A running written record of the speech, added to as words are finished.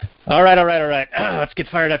All right. Let's get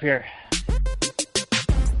fired up here.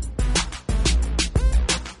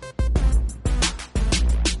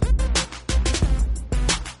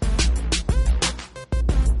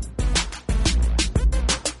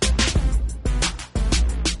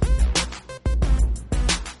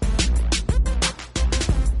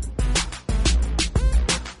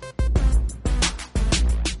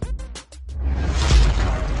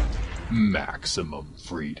 Maximum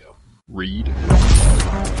freedom. Read.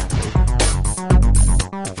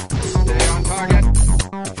 Stay on target.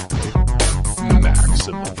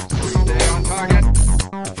 Maximum freedom. Stay on target.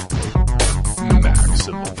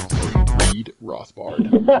 Maximum freedom. Read Rothbard.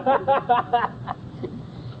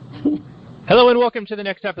 Hello and welcome to the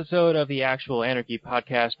next episode of the Actual Anarchy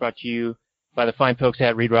podcast, brought to you by the fine folks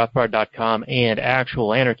at readrothbard.com and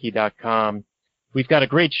actualanarchy.com. We've got a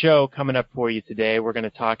great show coming up for you today. We're going to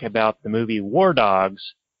talk about the movie War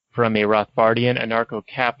Dogs from a Rothbardian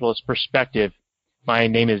anarcho-capitalist perspective. My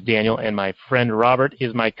name is Daniel, and my friend Robert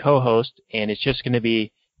is my co-host, and it's just going to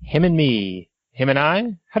be him and me. Him and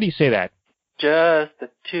I? How do you say that? Just the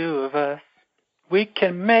two of us. We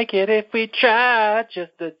can make it if we try.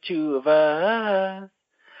 Just the two of us.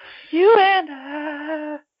 You and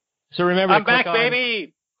I. So remember, I'm back,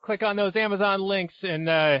 baby. Click on those Amazon links,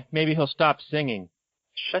 and maybe he'll stop singing.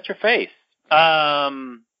 Shut your face.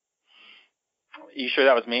 You sure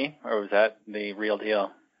that was me, or was that the real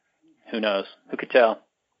deal? Who knows? Who could tell?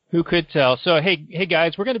 Who could tell? So, hey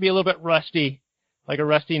guys, we're going to be a little bit rusty, like a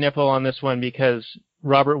rusty nipple on this one, because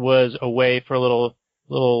Robert was away for a little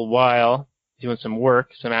while doing some work,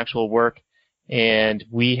 some actual work, and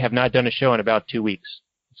we have not done a show in about 2 weeks.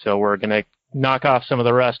 So we're going to knock off some of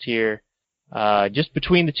the rust here. Just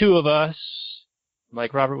between the two of us,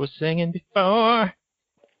 like Robert was singing before,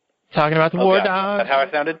 talking about the War Dogs. Is that how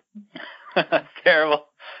I sounded? That's terrible.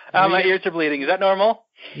 My ears are bleeding. Is that normal?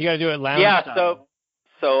 You got to do it loud. Yeah.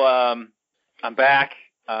 So I'm back.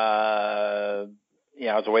 I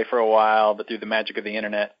was away for a while, but through the magic of the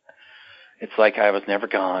internet, it's like I was never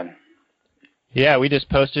gone. Yeah, we just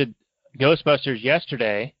posted Ghostbusters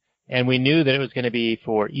yesterday. And we knew that it was going to be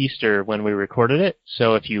for Easter when we recorded it.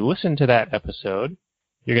 So if you listen to that episode,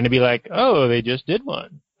 you're going to be like, oh, they just did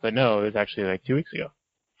one. But no, it was actually like 2 weeks ago.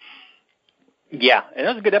 Yeah, and it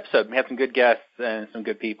was a good episode. We had some good guests and some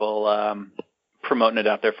good people promoting it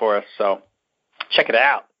out there for us. So check it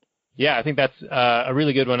out. Yeah, I think that's a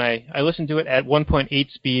really good one. I listened to it at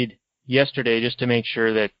 1.8 speed yesterday just to make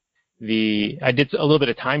sure that I did a little bit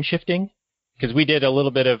of time shifting, because we did a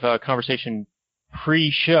little bit of conversation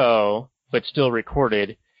pre-show, but still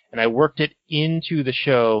recorded, and I worked it into the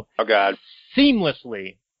show. Oh God!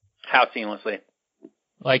 Seamlessly. How seamlessly?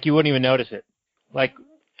 Like you wouldn't even notice it. Like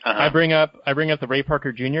I bring up the Ray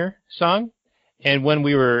Parker Jr. song, and when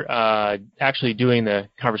we were actually doing the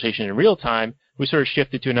conversation in real time, we sort of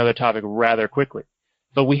shifted to another topic rather quickly.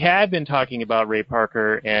 But we had been talking about Ray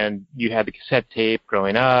Parker, and you had the cassette tape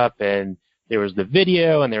growing up, and there was the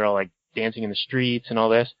video, and they were all like dancing in the streets and all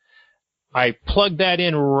this. I plugged that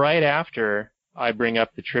in right after I bring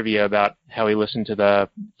up the trivia about how he listened to the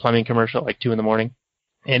plumbing commercial at like 2 a.m,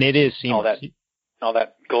 and it is seamless. All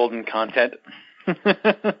that golden content.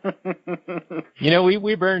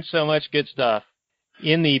 We burned so much good stuff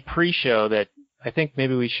in the pre-show that I think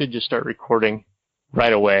maybe we should just start recording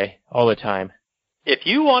right away, all the time. If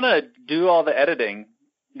you want to do all the editing,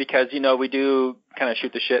 because, we do kind of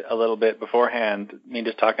shoot the shit a little bit beforehand, me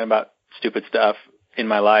just talking about stupid stuff in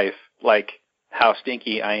my life, like how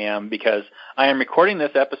stinky I am because I am recording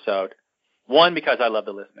this episode, 1, because I love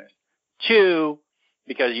the listeners, 2,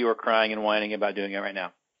 because you are crying and whining about doing it right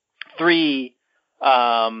now, 3,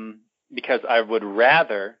 because I would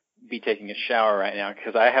rather be taking a shower right now,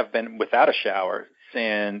 because I have been without a shower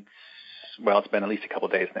since, it's been at least a couple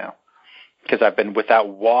of days now, because I've been without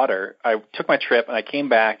water. I took my trip and I came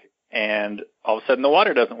back, and all of a sudden the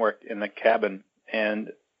water doesn't work in the cabin,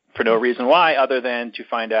 and for no reason why other than to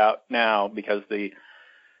find out now, because the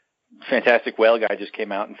fantastic whale guy just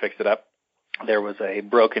came out and fixed it up. There was a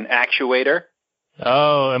broken actuator.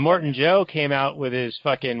 Oh, and Morton Joe came out with his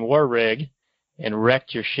fucking war rig and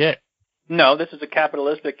wrecked your shit. No, this is a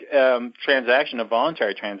capitalistic transaction, a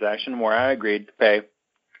voluntary transaction, where I agreed to pay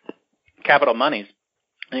capital monies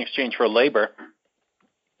in exchange for labor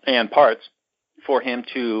and parts for him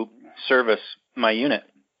to service my unit.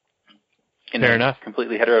 Fair enough.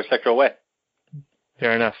 Completely heterosexual way.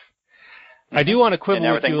 Fair enough. I do want to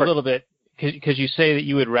quibble with you a little bit, because you say that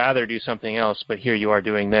you would rather do something else, but here you are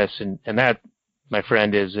doing this, and that, my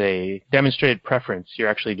friend, is a demonstrated preference. You're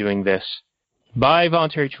actually doing this by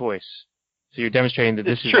voluntary choice. So you're demonstrating that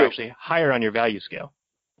this is actually higher on your value scale.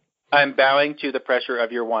 I'm bowing to the pressure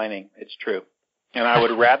of your whining. It's true. And I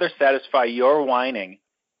would rather satisfy your whining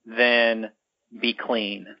than be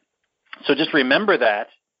clean. So just remember that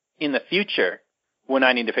in the future when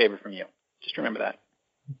I need a favor from you. Just remember that.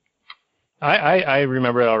 I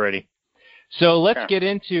remember it already. So let's get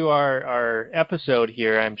into our episode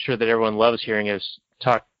here. I'm sure that everyone loves hearing us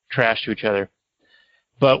talk trash to each other.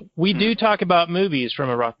 But we do talk about movies from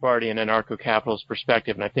a Rothbardian and anarcho-capitalist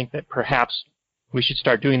perspective, and I think that perhaps we should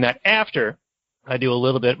start doing that after I do a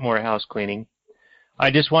little bit more house cleaning.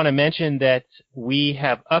 I just want to mention that we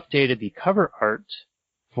have updated the cover art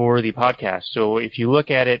for the podcast. So if you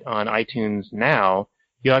look at it on iTunes now,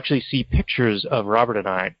 you'll actually see pictures of Robert and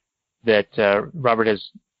I that Robert has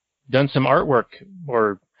done some artwork,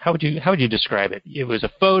 or how would you describe it? It was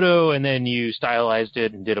a photo, and then you stylized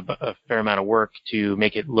it and did a fair amount of work to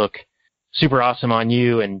make it look super awesome on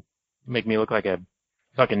you and make me look like a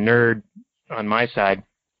fucking nerd on my side,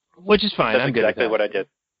 which is fine. That's I'm good exactly at that. what I did.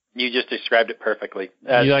 You just described it perfectly.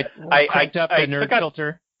 You cranked up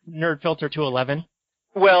the nerd filter to 11.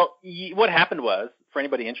 Well, what happened was, for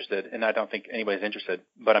anybody interested, and I don't think anybody's interested,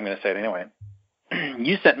 but I'm going to say it anyway.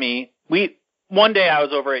 You sent me. One day I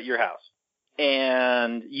was over at your house,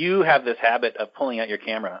 and you have this habit of pulling out your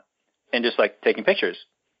camera and just like taking pictures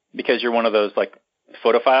because you're one of those like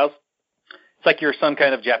photophiles. It's like you're some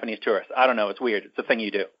kind of Japanese tourist. I don't know. It's weird. It's a thing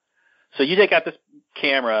you do. So you take out this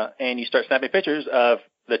camera and you start snapping pictures of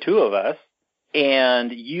the two of us,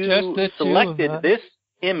 and you selected this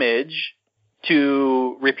image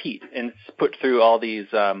to repeat and put through all these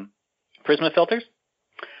Prisma filters.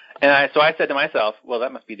 And so I said to myself, well,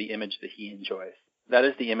 that must be the image that he enjoys. That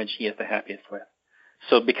is the image he is the happiest with.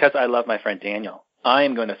 So because I love my friend Daniel, I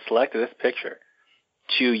am going to select this picture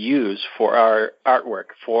to use for our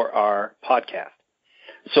artwork for our podcast.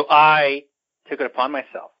 So I took it upon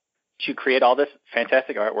myself to create all this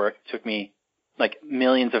fantastic artwork. It took me like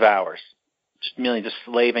millions of hours, just millions, just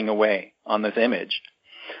slaving away on this image,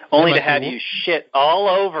 only to have you shit all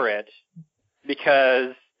over it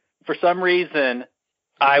because for some reason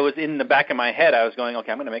I was in the back of my head, I was going,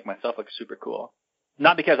 okay, I'm going to make myself look super cool.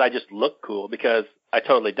 Not because I just look cool, because I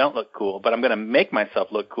totally don't look cool, but I'm going to make myself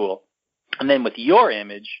look cool. And then with your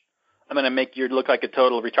image, I'm going to make you look like a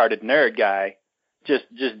total retarded nerd guy, just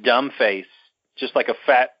dumb face, just like a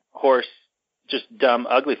fat horse, just dumb,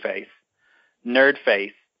 ugly face, nerd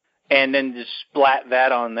face, and then just splat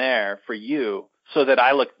that on there for you so that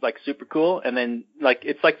I look like super cool. And then like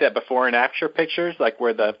it's like that before and after pictures, like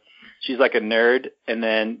where she's like a nerd and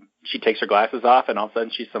then she takes her glasses off and all of a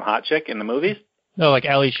sudden she's some hot chick in the movies. No, like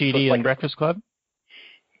Ali Sheedy in Breakfast Club?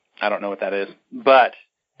 I don't know what that is, but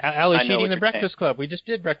Ali Sheedy in the Breakfast Club. We just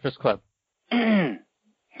did Breakfast Club.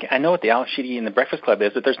 I know what the Ali Sheedy in the Breakfast Club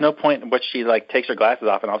is, but there's no point in which she like takes her glasses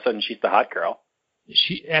off and all of a sudden she's the hot girl.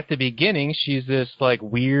 At the beginning, she's this like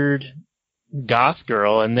weird goth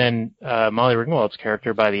girl, and then Molly Ringwald's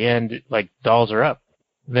character by the end like dolls her up.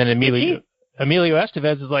 Then Emilio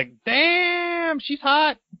Estevez is like, damn, she's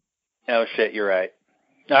hot. Oh shit, you're right.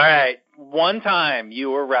 All right, one time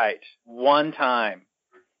you were right. One time.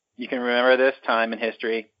 You can remember this time in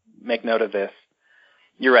history. Make note of this.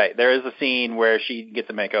 You're right. There is a scene where she gets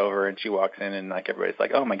a makeover and she walks in and like everybody's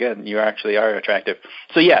like, oh my god, you actually are attractive.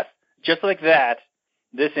 So yes, just like that,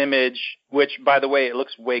 this image, which by the way, it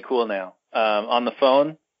looks way cool now. On the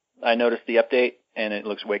phone, I noticed the update and it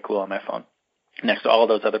looks way cool on my phone. Next to all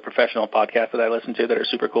those other professional podcasts that I listen to that are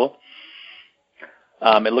super cool.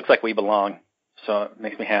 It looks like we belong. So it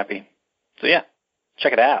makes me happy. So yeah,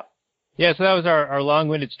 check it out. Yeah, so that was our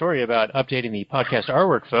long-winded story about updating the podcast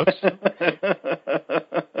artwork, folks.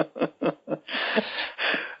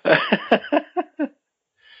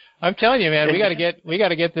 I'm telling you, man, we got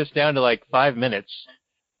to get this down to like 5 minutes,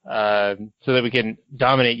 so that we can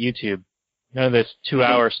dominate YouTube. None of this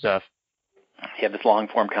 2-hour stuff. Yeah, this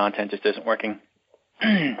long-form content just isn't working.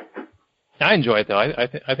 I enjoy it though.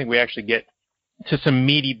 I think we actually get to some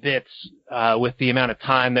meaty bits with the amount of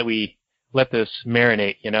time that we let this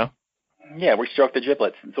marinate. You know. Yeah, we stroke the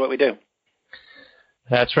giblets. That's what we do.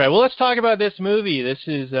 That's right. Well, let's talk about this movie. This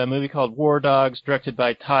is a movie called War Dogs, directed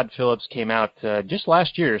by Todd Phillips. Came out just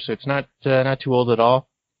last year, so it's not too old at all.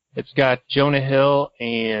 It's got Jonah Hill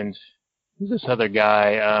and who's this other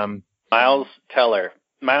guy? Miles Teller.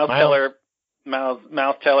 Miles Teller.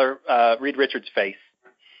 Reed Richards' face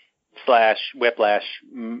 / Whiplash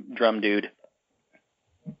drum dude.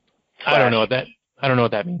 I don't know what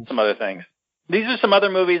that means. Some other things. These are some other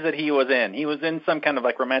movies that he was in. He was in some kind of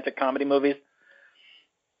like romantic comedy movies.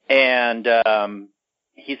 And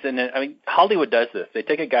he's in it. I mean, Hollywood does this. They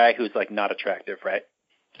take a guy who's like not attractive, right?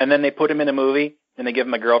 And then they put him in a movie and they give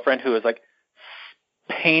him a girlfriend who is like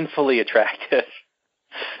painfully attractive.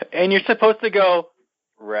 And you're supposed to go,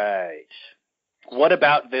 right, what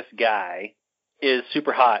about this guy is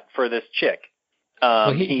super hot for this chick?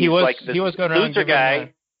 He was going around loser giving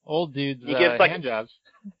guy. Old dudes He gives hand jobs.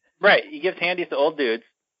 Right, he gives handies to old dudes,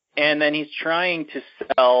 and then he's trying to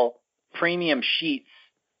sell premium sheets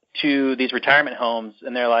to these retirement homes,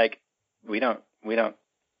 and they're like, we don't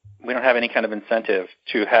have any kind of incentive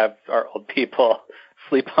to have our old people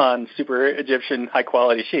sleep on super Egyptian high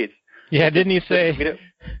quality sheets. Yeah, didn't he say,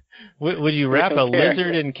 would you wrap a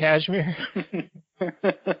lizard in cashmere?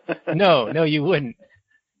 No, you wouldn't.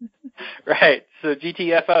 Right. So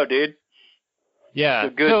GTFO, dude. Yeah.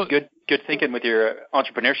 So good thinking with your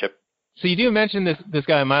entrepreneurship. So you do mention this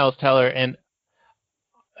guy Miles Teller, and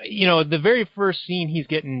the very first scene he's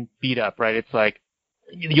getting beat up, right? It's like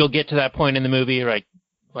you'll get to that point in the movie, right?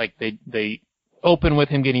 Like they open with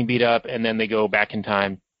him getting beat up, and then they go back in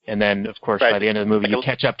time, and then of course by the end of the movie you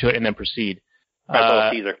catch up to it and then proceed.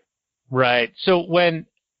 Caesar. Right. So when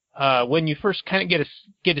you first kind of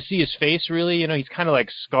get to see his face, really, he's kind of like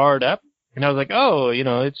scarred up. And I was like, oh,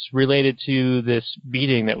 it's related to this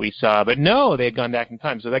beating that we saw. But no, they had gone back in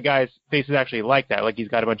time. So that guy's face is actually like that. Like he's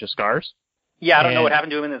got a bunch of scars. Yeah, I don't know what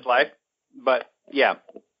happened to him in his life. But, yeah.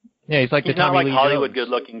 Yeah, he's like he's the not Tommy like Lee Hollywood Jones.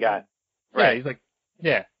 good-looking guy. Right. Yeah, he's like,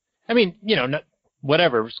 yeah. I mean,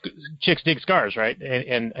 whatever. Chicks dig scars, right?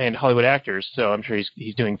 And Hollywood actors. So I'm sure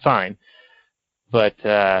he's doing fine. But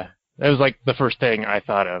that was like the first thing I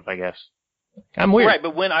thought of, I guess. I'm weird. Right,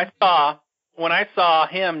 but when I saw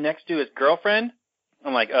him next to his girlfriend,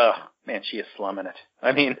 I'm like, oh, man, she is slumming it.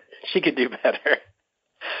 I mean, she could do better.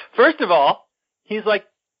 First of all, he's like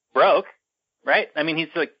broke, right? I mean,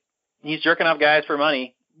 he's jerking off guys for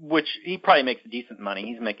money, which he probably makes decent money.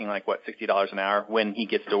 He's making like, what, $60 an hour when he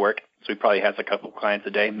gets to work. So he probably has a couple clients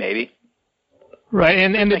a day, maybe. Right,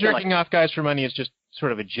 and the jerking off guys for money is just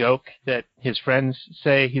sort of a joke that his friends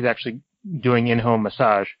say. He's actually doing in-home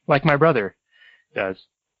massage, like my brother does.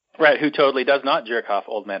 Right, who totally does not jerk off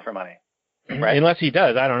old men for money. Right? Unless he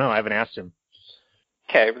does. I don't know. I haven't asked him.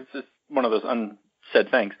 Okay, this is one of those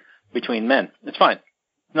unsaid things between men. It's fine.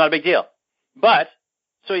 Not a big deal. But,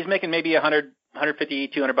 so he's making maybe $100,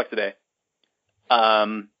 $150, $200 a day.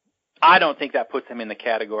 I don't think that puts him in the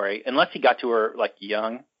category, unless he got to her, like,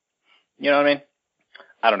 young. You know what I mean?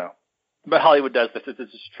 I don't know. But Hollywood does this. This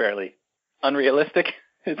is fairly unrealistic.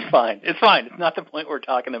 It's fine. It's fine. It's not the point we're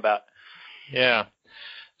talking about. Yeah.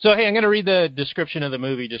 So, hey, I'm going to read the description of the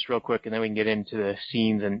movie just real quick, and then we can get into the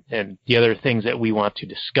scenes and the other things that we want to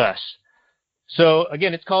discuss. So,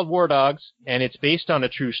 again, it's called War Dogs, and it's based on a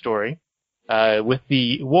true story. With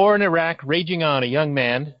the war in Iraq raging on, a young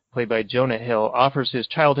man, played by Jonah Hill, offers his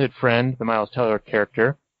childhood friend, the Miles Teller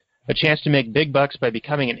character, a chance to make big bucks by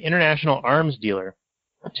becoming an international arms dealer.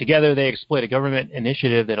 Together, they exploit a government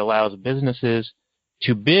initiative that allows businesses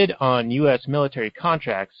to bid on U.S. military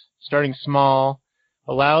contracts. Starting small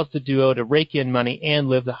allows the duo to rake in money and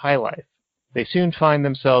live the high life. They soon find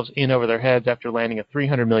themselves in over their heads after landing a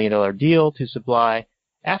 $300 million deal to supply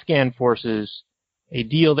Afghan forces, a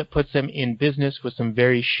deal that puts them in business with some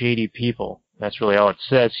very shady people. That's really all it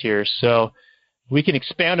says here. So we can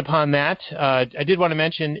expand upon that. I did want to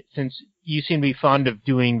mention, since you seem to be fond of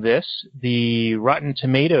doing this, the Rotten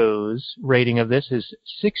Tomatoes rating of this is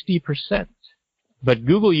 60%. But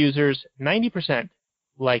Google users, 90%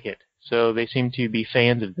 like it. So they seem to be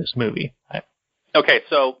fans of this movie. Okay,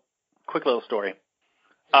 so quick little story.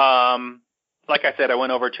 Like I said, I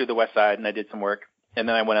went over to the West Side and I did some work, and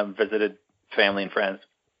then I went up and visited family and friends.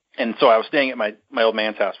 And so I was staying at my old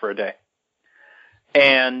man's house for a day.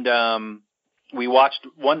 And we watched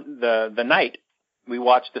the night we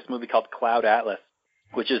watched this movie called Cloud Atlas,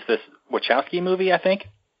 which is this Wachowski movie, I think.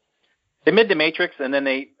 They made The Matrix, and then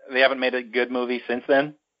they haven't made a good movie since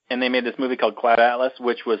then. And they made this movie called Cloud Atlas,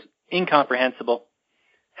 which was incomprehensible,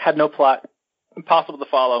 had no plot, impossible to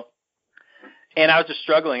follow. And I was just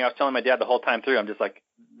struggling. I was telling my dad the whole time through, I'm just like,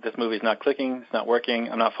 this movie's not clicking, it's not working,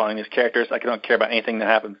 I'm not following these characters, I don't care about anything that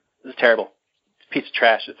happens. This is terrible. It's a piece of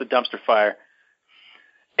trash. It's a dumpster fire.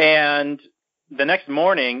 And the next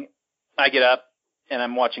morning, I get up, and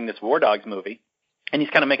I'm watching this War Dogs movie, and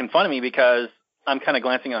he's kind of making fun of me because I'm kind of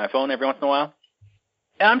glancing at my phone every once in a while.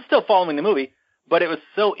 And I'm still following the movie, but it was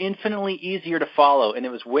so infinitely easier to follow, and it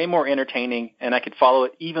was way more entertaining, and I could follow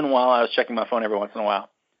it even while I was checking my phone every once in a while.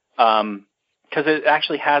 Because it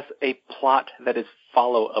actually has a plot that is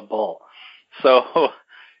followable. So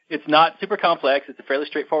it's not super complex. It's a fairly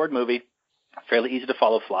straightforward movie, fairly easy to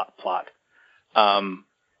follow plot.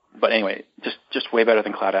 But anyway, just way better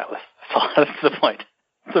than Cloud Atlas. That's the point.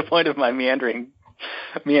 That's the point of my meandering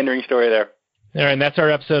story there. All right, and that's our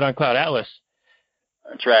episode on Cloud Atlas.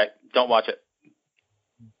 That's right. Don't watch it.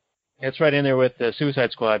 It's right in there with the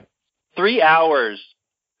Suicide Squad. 3 hours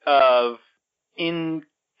of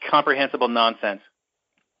incomprehensible nonsense.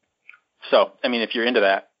 So, I mean, if you're into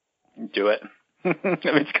that, do it. I mean,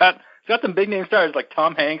 it's got some big name stars like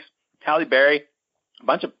Tom Hanks, Halle Berry, a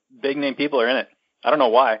bunch of big name people are in it. I don't know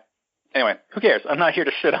why. Anyway, who cares? I'm not here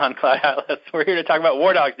to shit on Cloud Atlas. We're here to talk about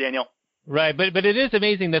War Dogs, Daniel. Right, but it is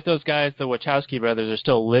amazing that those guys, the Wachowski brothers, are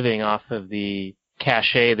still living off of the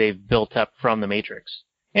cachet they've built up from the Matrix.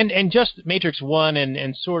 And just Matrix 1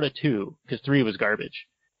 and sort of 2, because 3 was garbage.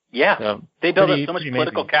 Yeah, so, they built up so much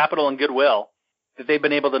political capital and goodwill that they've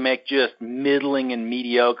been able to make just middling and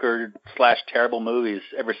mediocre / terrible movies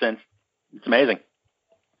ever since. It's amazing.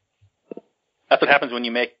 That's what happens when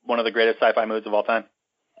you make one of the greatest sci-fi movies of all time.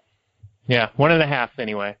 Yeah, 1.5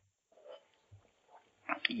 anyway.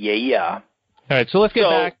 Yeah. All right, so let's get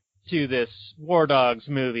back to this War Dogs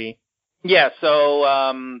movie. Yeah,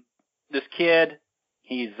 so this kid,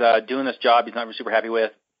 he's doing this job he's not super happy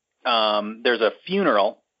with. There's a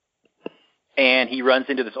funeral, and he runs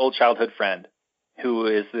into this old childhood friend who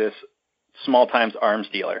is this small-times arms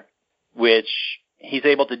dealer, which he's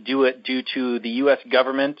able to do it due to the U.S.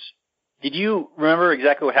 government. Did you remember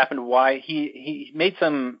exactly what happened? Why he made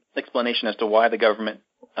some explanation as to why the government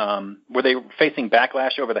were they facing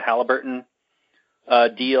backlash over the Halliburton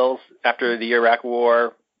deals after the Iraq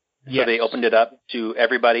War? Yes. So they opened it up to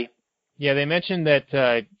everybody. Yeah, they mentioned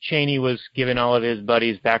that Cheney was giving all of his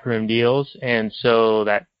buddies backroom deals, and so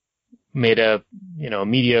that made a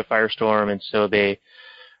media firestorm, and so they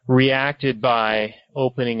reacted by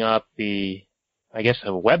opening up a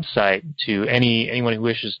website to anyone who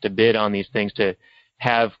wishes to bid on these things to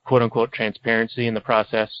have quote unquote transparency in the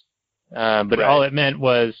process. But right. All it meant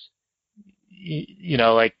was,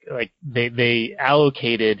 they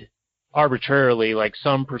allocated arbitrarily like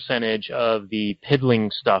some percentage of the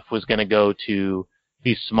piddling stuff was going to go to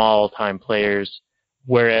these small time players,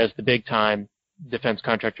 whereas the big time defense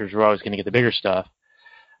contractors were always going to get the bigger stuff.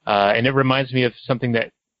 And it reminds me of something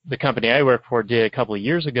that the company I work for did a couple of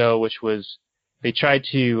years ago, which was they tried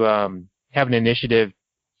to have an initiative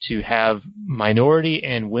to have minority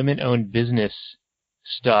and women-owned business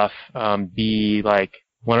stuff be like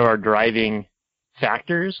one of our driving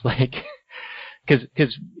factors, like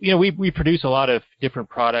because we produce a lot of different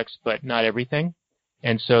products, but not everything,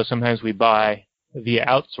 and so sometimes we buy via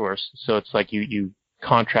outsource. So it's like you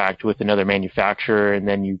contract with another manufacturer and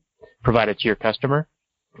then you provide it to your customer.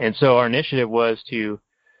 And so our initiative was to,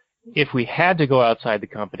 if we had to go outside the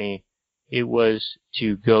company, it was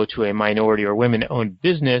to go to a minority or women-owned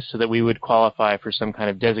business so that we would qualify for some kind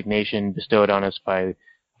of designation bestowed on us by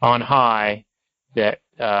On High that,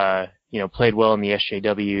 played well in the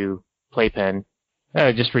SJW playpen.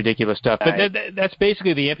 Just ridiculous stuff. But that's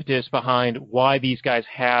basically the impetus behind why these guys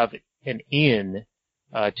have an in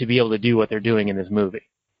to be able to do what they're doing in this movie.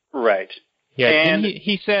 Right. Yeah, and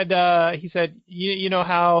he said, you know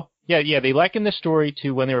how, they likened this story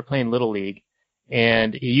to when they were playing Little League.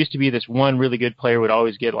 And it used to be this one really good player would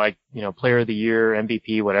always get player of the year,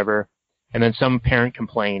 MVP, whatever. And then some parent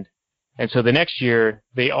complained. And so the next year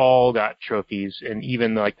they all got trophies, and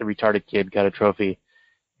even the retarded kid got a trophy.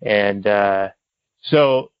 And,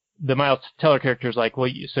 so the Miles Teller character is like, well,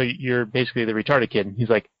 so you're basically the retarded kid. And he's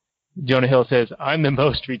like, Jonah Hill says, I'm the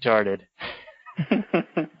most retarded.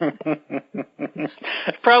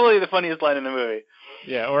 Probably the funniest line in the movie.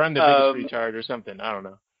 Yeah, or I'm the biggest retard or something. I don't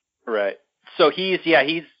know. Right. So he's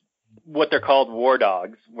what they're called war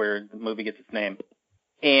dogs, where the movie gets its name.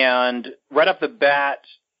 And right off the bat,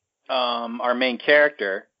 our main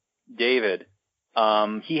character, David,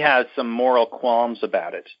 he has some moral qualms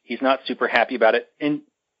about it. He's not super happy about it. And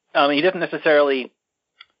he doesn't necessarily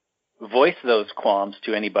voice those qualms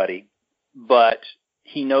to anybody, but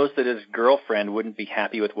he knows that his girlfriend wouldn't be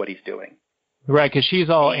happy with what he's doing. Right, because she's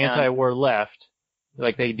all anti-war left.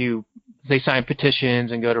 Like they sign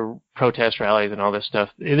petitions and go to protest rallies and all this stuff.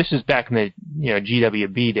 This is back in the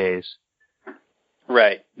GWB days.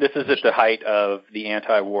 Right. This is at the height of the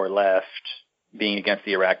anti-war left being against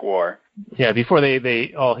the Iraq War. Yeah, before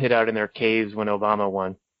they all hid out in their caves when Obama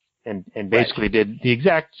won, and basically did the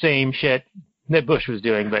exact same shit that Bush was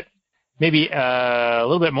doing, but maybe a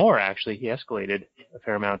little bit more, actually. He escalated a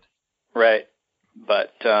fair amount. Right.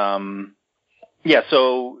 But,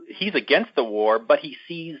 so he's against the war, but he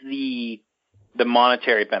sees the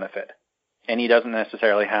monetary benefit, and he doesn't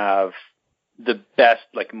necessarily have the best,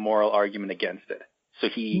 moral argument against it. So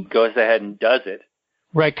he goes ahead and does it.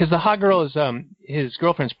 Right, because the hot girl is, his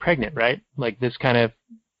girlfriend's pregnant, right? This kind of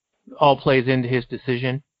all plays into his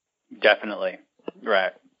decision. Definitely.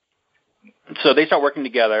 Right. So they start working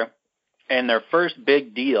together, And their first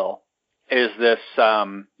big deal is this,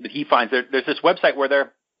 that he finds, there's this website where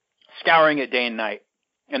they're scouring it day and night,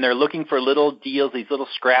 and they're looking for little deals, these little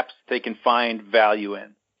scraps they can find value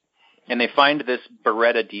in. And they find this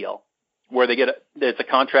Beretta deal where it's a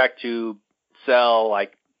contract to sell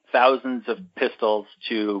like thousands of pistols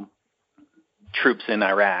to troops in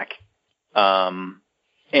Iraq.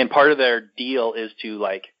 And part of their deal is to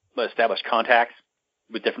like establish contacts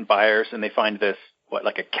with different buyers, and they find this,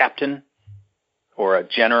 like a captain or a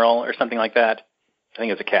general or something like that. I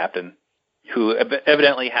think it's a captain who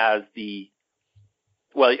evidently has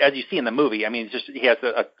as you see in the movie, I mean, he has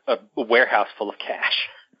a warehouse full of cash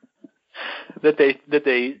that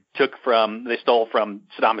they stole from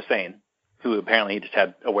Saddam Hussein, who apparently just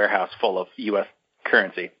had a warehouse full of U.S.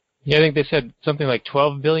 currency. Yeah, I think they said something like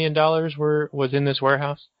 $12 billion was in this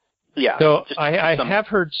warehouse. Yeah. So I have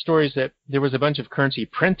heard stories that there was a bunch of currency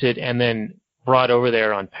printed and then brought over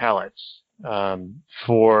there on pallets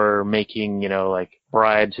for making, like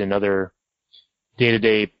bribes and other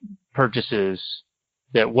day-to-day purchases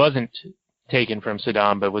that wasn't taken from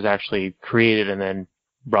Saddam but was actually created and then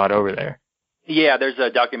brought over there. Yeah, there's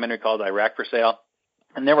a documentary called Iraq for Sale,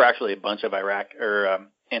 and there were actually a bunch of Iraq or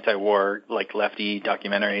anti-war, like lefty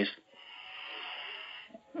documentaries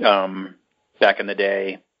back in the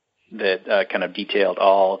day that kind of detailed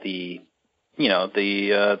all the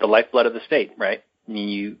lifeblood of the state, right?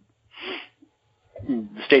 The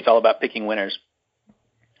state's all about picking winners.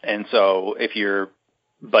 And so if you're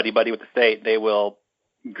buddy-buddy with the state, they will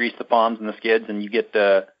grease the palms and the skids, and you get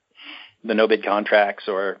the no-bid contracts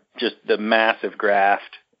or just the massive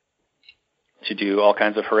graft to do all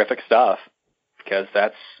kinds of horrific stuff, because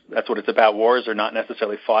that's what it's about. Wars are not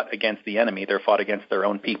necessarily fought against the enemy. They're fought against their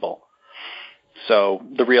own people. So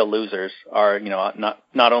the real losers are,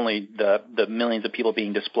 not only the millions of people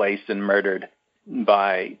being displaced and murdered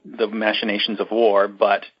by the machinations of war,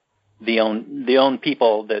 but the own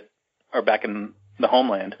people that are back in the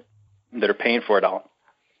homeland that are paying for it all.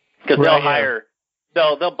 Because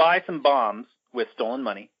they'll buy some bombs with stolen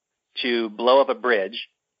money to blow up a bridge,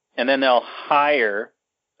 and then they'll hire,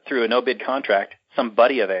 through a no-bid contract, some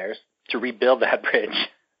buddy of theirs to rebuild that bridge.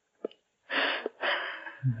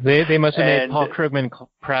 They must have made Paul Krugman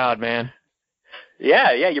proud, man.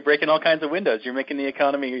 Yeah, you're breaking all kinds of windows. You're making the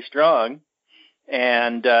economy strong,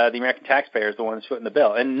 and the American taxpayer is the one who's footing the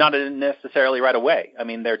bill. And not necessarily right away. I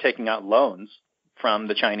mean, they're taking out loans from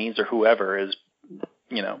the Chinese or whoever is,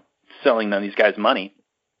 selling these guys money.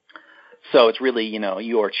 So it's really,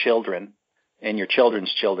 your children and your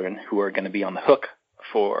children's children who are going to be on the hook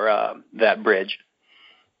for that bridge.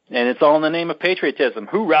 And it's all in the name of patriotism.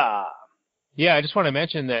 Hoorah! Yeah, I just want to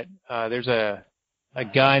mention that there's a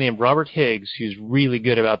guy named Robert Higgs who's really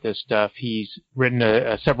good about this stuff. He's written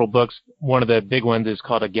several books. One of the big ones is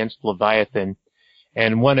called Against Leviathan.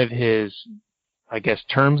 And one of his,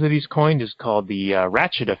 terms that he's coined is called the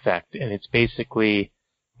ratchet effect. And it's basically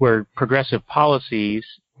where progressive policies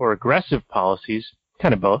or aggressive policies,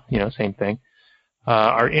 kind of both, same thing,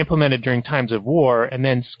 are implemented during times of war and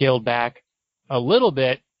then scaled back a little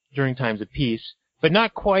bit during times of peace, but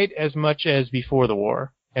not quite as much as before the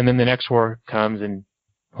war. And then the next war comes and,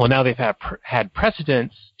 now they've had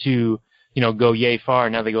precedents to, go yay far.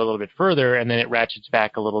 Now they go a little bit further, and then it ratchets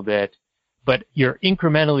back a little bit. But you're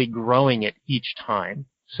incrementally growing it each time.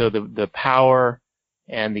 So the power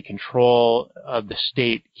and the control of the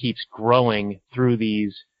state keeps growing through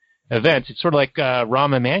these events. It's sort of like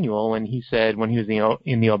Rahm Emanuel when he said, when he was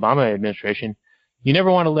in the Obama administration, you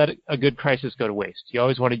never want to let a good crisis go to waste. You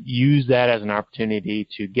always want to use that as an opportunity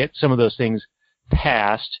to get some of those things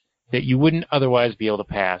passed that you wouldn't otherwise be able to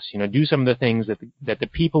pass. Do some of the things that the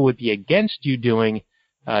people would be against you doing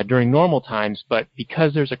during normal times, but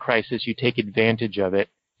because there's a crisis, you take advantage of it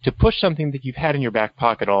to push something that you've had in your back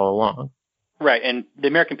pocket all along. Right, and the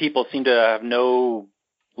American people seem to have no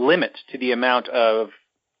limit to the amount of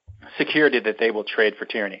security that they will trade for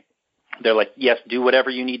tyranny. They're like, yes, do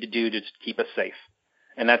whatever you need to do to keep us safe.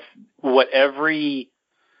 And that's what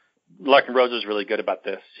Larkin Rose is really good about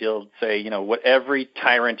this. He'll say, what every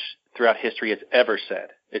tyrant throughout history has ever said.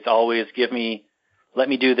 It's always, let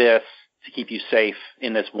me do this to keep you safe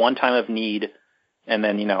in this one time of need, and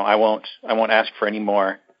then, I won't ask for any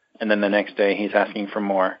more. And then the next day he's asking for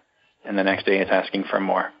more, and the next day he's asking for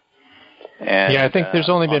more. And, I think there's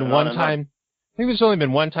only been one time. I think there's only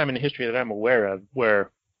been one time in history that I'm aware of where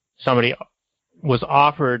somebody was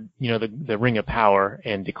offered, the Ring of Power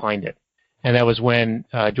and declined it. And that was when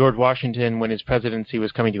George Washington, when his presidency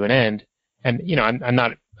was coming to an end, and, I'm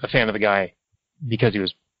not a fan of the guy because he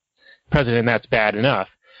was president, that's bad enough.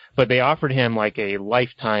 but they offered him like a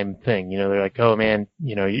lifetime thing. They're like, oh man,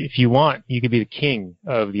 if you want, you could be the king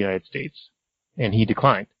of the United States. And he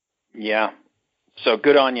declined. Yeah. So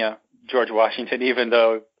good on you, George Washington, even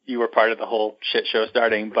though you were part of the whole shit show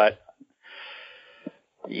starting. But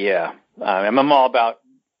yeah, I'm all about,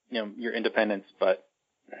 your independence, but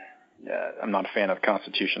I'm not a fan of the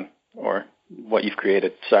Constitution or what you've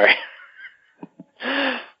created. Sorry.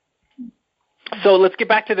 So let's get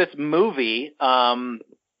back to this movie.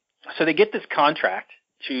 So they get this contract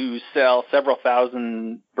to sell several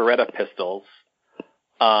thousand Beretta pistols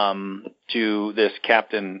to this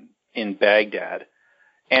captain in Baghdad.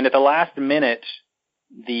 And at the last minute,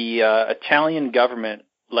 the Italian government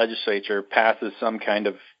legislature passes some kind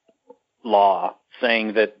of law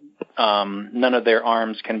saying that none of their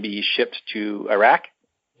arms can be shipped to Iraq.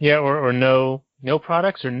 Yeah, or no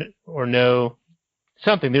products or no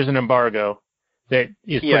something. There's an embargo that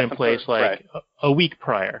is put in place a week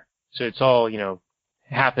prior. So it's all,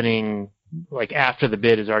 happening like after the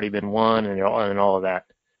bid has already been won and all of that.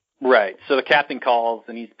 Right. So the captain calls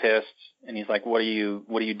and he's pissed and he's like, what are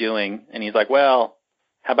you doing? And he's like, well,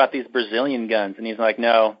 how about these Brazilian guns? And he's like,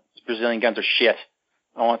 no, these Brazilian guns are shit.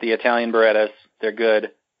 I want the Italian Berettas. They're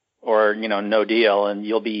good. Or, no deal. And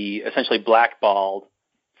you'll be essentially blackballed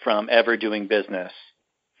from ever doing business.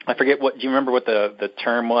 I forget do you remember what the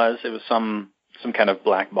term was? It was some kind of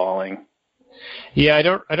blackballing. Yeah, I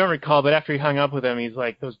don't recall, but after he hung up with him, he's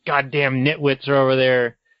like, those goddamn nitwits are over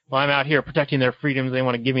there. Well, I'm out here protecting their freedoms. They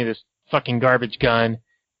want to give me this fucking garbage gun.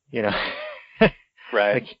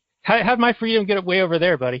 Right. Like, how'd my freedom get way over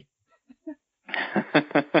there, buddy?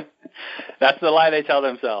 That's the lie they tell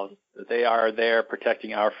themselves, that they are there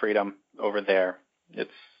protecting our freedom over there.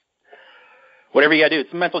 It's whatever you gotta do.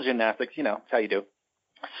 It's mental gymnastics, it's how you do.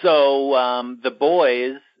 So the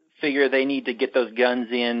boys figure they need to get those guns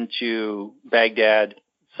into Baghdad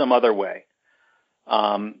some other way.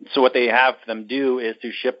 So what they have them do is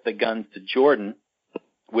to ship the guns to Jordan,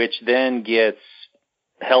 which then gets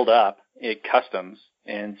held up at customs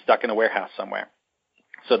and stuck in a warehouse somewhere.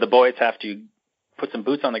 So the boys have to put some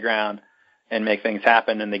boots on the ground and make things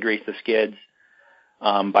happen, and they grease the skids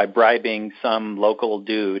by bribing some local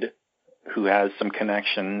dude who has some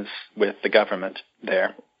connections with the government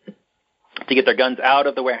there to get their guns out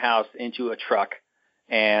of the warehouse into a truck.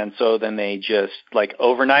 And so then they just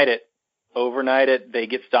overnight it. They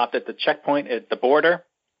get stopped at the checkpoint at the border,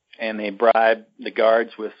 and they bribe the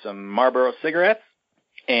guards with some Marlboro cigarettes.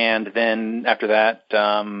 And then after that,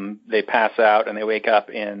 they pass out and they wake up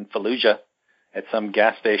in Fallujah at some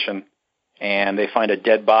gas station, and they find a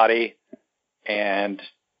dead body. And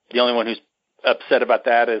the only one who's upset about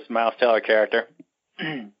that is Miles Teller character.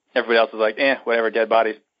 Everybody else is like, whatever, dead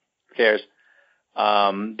bodies, who cares?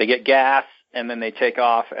 They get gas, and then they take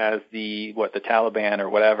off as the Taliban or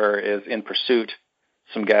whatever is in pursuit.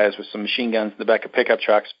 Some guys with some machine guns in the back of pickup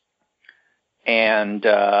trucks. And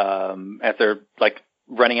as they're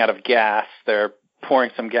running out of gas, they're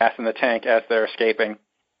pouring some gas in the tank as they're escaping.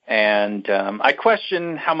 And I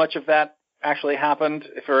question how much of that actually happened,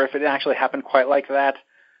 if it actually happened quite like that.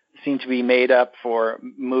 It seemed to be made up for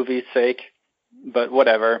movie's sake, but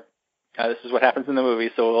whatever. This is what happens in the movie,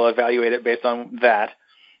 so we'll evaluate it based on that.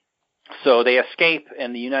 So they escape,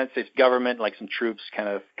 and the United States government, some troops, kind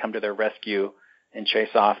of come to their rescue and chase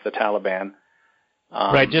off the Taliban.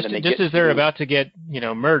 Right, just as they're about to get,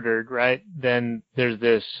 murdered, right? Then there's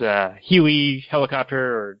this Huey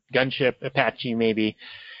helicopter or gunship, Apache maybe,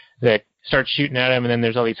 that starts shooting at them, and then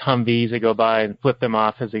there's all these Humvees that go by and flip them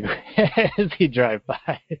off as they drive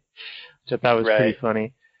by, which I thought was pretty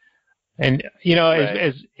funny. And,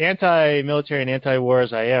 as anti-military and anti-war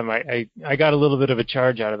as I am, I got a little bit of a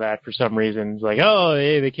charge out of that for some reason. It's like, oh,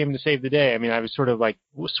 hey, they came to save the day. I mean, I was sort of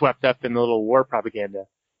swept up in the little war propaganda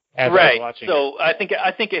as I was watching so it.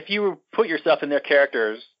 I think if you put yourself in their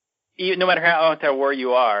characters, no matter how anti-war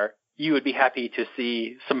you are, you would be happy to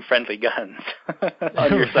see some friendly guns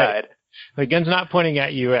on your side. The gun's not pointing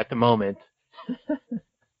at you at the moment.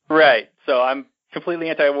 Right. So I'm completely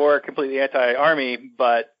anti-war, completely anti-army,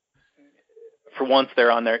 but for once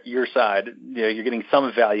they're on your side. You're getting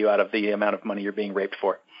some value out of the amount of money you're being raped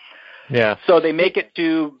for. Yeah. So they make it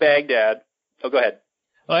to Baghdad. Oh, go ahead.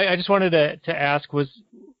 Well, I just wanted to ask, was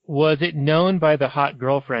it known by the hot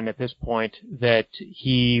girlfriend at this point that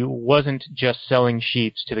he wasn't just selling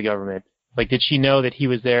sheets to the government? Did she know that he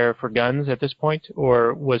was there for guns at this point,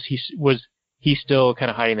 or was he still kind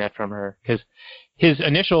of hiding that from her? Because his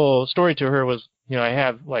initial story to her was, I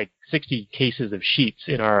have 60 cases of sheets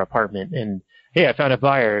in our apartment, and hey, I found a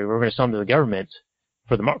buyer. We're going to sell them to the government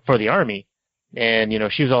for the army. And,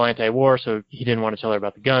 she was all anti-war, so he didn't want to tell her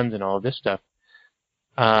about the guns and all of this stuff.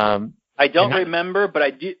 I don't remember, but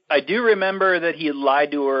I do remember that he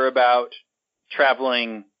lied to her about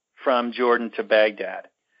traveling from Jordan to Baghdad.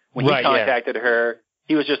 When he contacted her,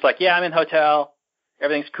 he was just like, yeah, I'm in hotel.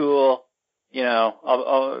 Everything's cool. You know,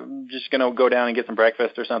 I'm just going to go down and get some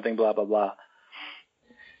breakfast or something, blah, blah, blah.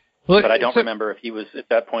 Well, but I don't remember if he was, at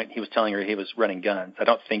that point, he was telling her he was running guns. I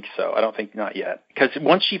don't think so. I don't think, not yet. Because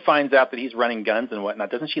once she finds out that he's running guns and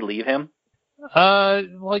whatnot, doesn't she leave him?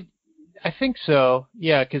 Well, I think so.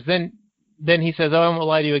 Yeah, because then he says, oh, I won't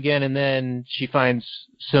lie to you again, and then she finds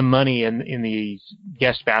some money in the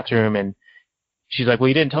guest bathroom, and she's like, well,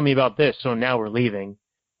 you didn't tell me about this, so now we're leaving.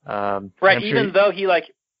 Right, even though he,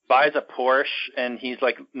 like, buys a Porsche, and he's,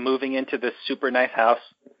 like, moving into this super nice house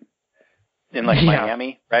in, like,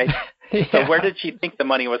 Miami, right? Yeah. So where did she think the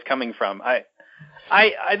money was coming from? I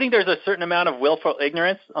think there's a certain amount of willful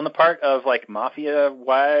ignorance on the part of, like, mafia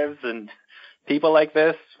wives and people like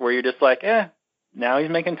this, where you're just like, now he's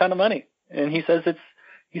making a ton of money. And he says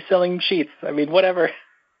he's selling sheets. I mean, whatever.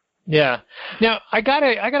 Yeah. Now, I got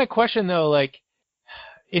a question, though, like,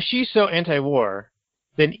 if she's so anti-war,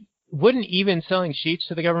 then wouldn't even selling sheets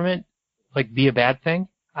to the government, like, be a bad thing?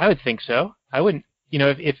 I would think so. I wouldn't, you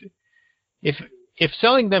know, if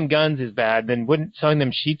selling them guns is bad, then wouldn't selling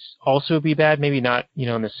them sheets also be bad? Maybe not, you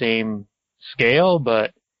know, on the same scale,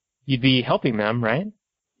 but you'd be helping them, right?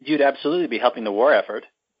 You'd absolutely be helping the war effort.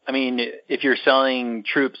 I mean, if you're selling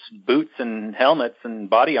troops boots and helmets and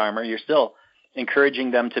body armor, you're still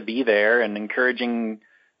encouraging them to be there and encouraging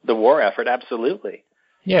the war effort, absolutely.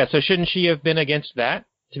 Yeah, so shouldn't she have been against that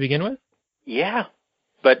to begin with? Yeah,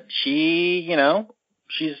 but she,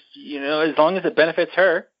 she's, as long as it benefits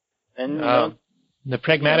her. And the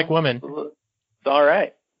pragmatic woman. It's all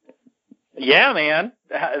right. Yeah, man.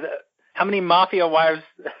 How many mafia wives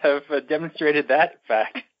have demonstrated that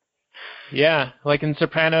fact? Yeah, like in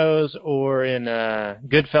Sopranos or in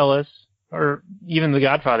Goodfellas or even The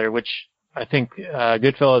Godfather, which I think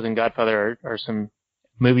Goodfellas and Godfather are some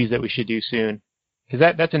movies that we should do soon.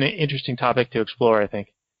 Because that's an interesting topic to explore, I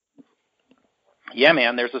think. Yeah,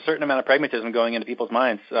 man. There's a certain amount of pragmatism going into people's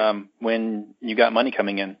minds when you got money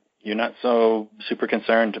coming in. You're not so super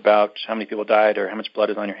concerned about how many people died or how much blood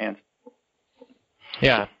is on your hands.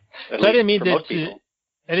 Yeah. So I didn't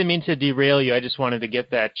mean to derail you. I just wanted to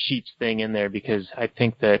get that sheets thing in there because I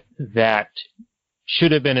think that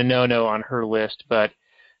should have been a no-no on her list. But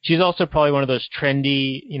she's also probably one of those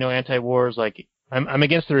trendy, anti-wars. Like I'm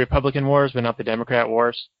against the Republican wars, but not the Democrat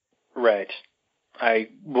wars. Right. I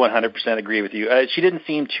 100% agree with you. She didn't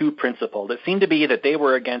seem too principled. It seemed to be that they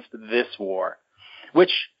were against this war,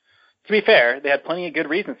 which, to be fair, they had plenty of good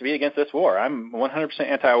reasons to be against this war. I'm 100%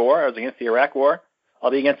 anti-war. I was against the Iraq War.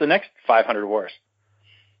 I'll be against the next 500 wars.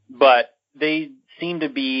 But they seem to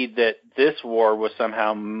be that this war was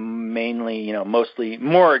somehow mainly, mostly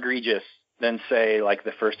more egregious than, say, like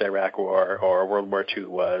the first Iraq War or World War II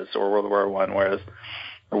was or World War I was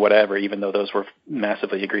or whatever, even though those were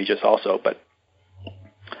massively egregious also. But,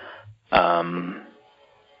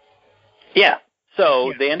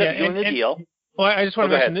 so they end up doing the deal. Well, I just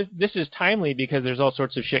want to mention this is timely because there's all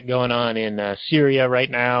sorts of shit going on in Syria right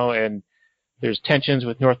now, and there's tensions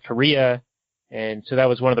with North Korea, and so that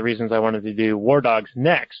was one of the reasons I wanted to do War Dogs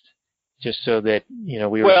next, just so that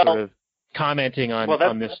we were sort of commenting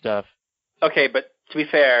on this stuff. Okay, but to be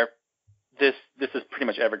fair, this is pretty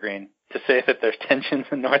much evergreen. To say that there's tensions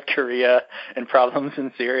in North Korea and problems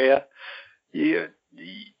in Syria, you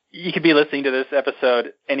could be listening to this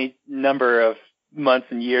episode any number of months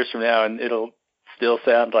and years from now, and it'll still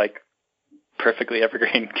sound like perfectly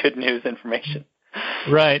evergreen, good news information.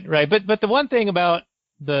 Right. But the one thing about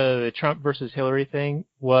the Trump versus Hillary thing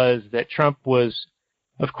was that Trump was,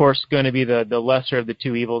 of course, going to be the lesser of the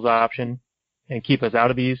two evils option and keep us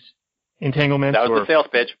out of these entanglements. That was the sales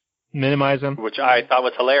pitch. Minimize them. Which I thought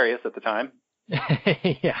was hilarious at the time.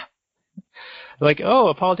 Yeah. Like,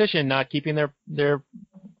 a politician not keeping their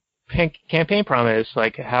campaign promise.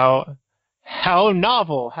 Like, how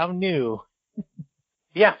novel, how new.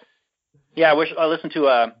 Yeah. Yeah, I listened to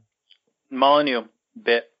a Molyneux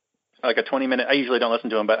bit, like a 20-minute. I usually don't listen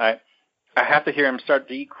to him, but I have to hear him start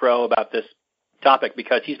to eat crow about this topic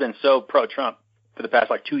because he's been so pro-Trump for the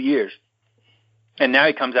past, 2 years. And now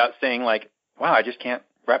he comes out saying, wow, I just can't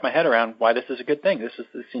wrap my head around why this is a good thing. This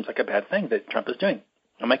seems like a bad thing that Trump is doing.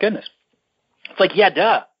 Oh, my goodness. It's like, yeah,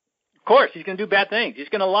 duh. Of course, he's going to do bad things. He's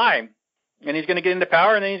going to lie. And he's going to get into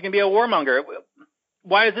power, and then he's going to be a warmonger.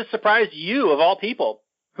 Why does this surprise you, of all people,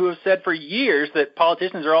 who have said for years that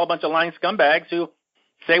politicians are all a bunch of lying scumbags who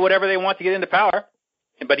say whatever they want to get into power?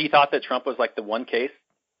 But he thought that Trump was the one case,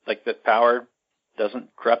 that power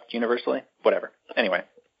doesn't corrupt universally? Whatever. Anyway,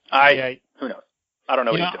 who knows? I don't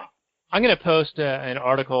know what he's doing. I'm going to post an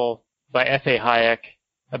article by F.A. Hayek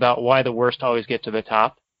about why the worst always get to the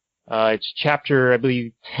top. It's chapter, I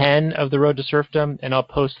believe, 10 of The Road to Serfdom, and I'll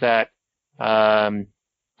post that, I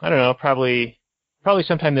don't know, probably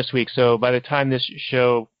sometime this week. So by the time this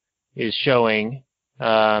show is showing,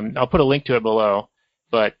 I'll put a link to it below.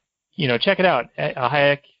 But, check it out.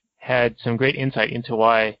 Hayek had some great insight into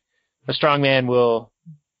why a strongman will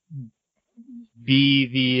be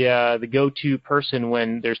the go-to person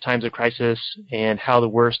when there's times of crisis, and how the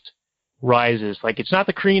worst rises. Like, it's not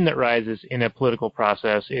the cream that rises in a political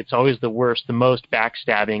process. It's always the worst, the most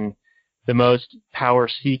backstabbing, the most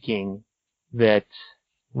power-seeking that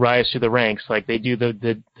rise to the ranks. Like, they do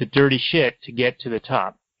the dirty shit to get to the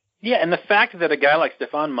top. Yeah, and the fact that a guy like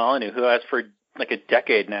Stefan Molyneux, who has for like a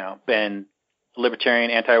decade now been a libertarian,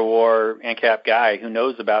 anti-war, ANCAP guy who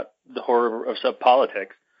knows about the horror of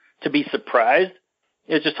politics, to be surprised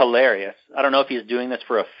is just hilarious. I don't know if he's doing this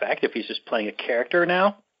for effect, if he's just playing a character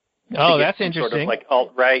now. Oh, that's interesting. Sort of like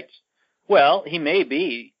alt-right. Well, he may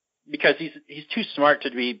be, because he's too smart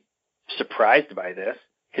to be surprised by this,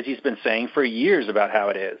 because he's been saying for years about how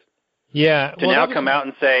it is. Yeah. To now come out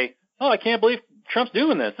and say, oh, I can't believe Trump's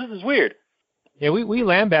doing this. This is weird. Yeah, we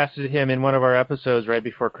lambasted him in one of our episodes right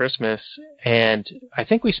before Christmas, and I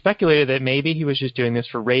think we speculated that maybe he was just doing this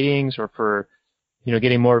for ratings or for,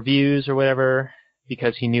 getting more views or whatever,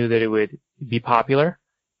 because he knew that it would be popular.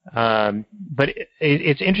 But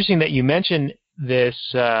it's interesting that you mentioned this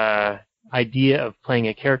idea of playing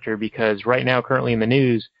a character, because right now, currently in the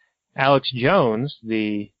news, Alex Jones,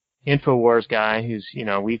 the InfoWars guy, who's,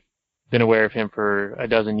 we've been aware of him for a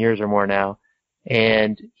dozen years or more now,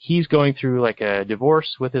 and he's going through like a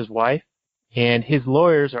divorce with his wife, and his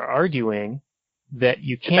lawyers are arguing that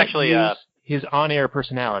you can't use his on-air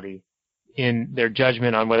personality in their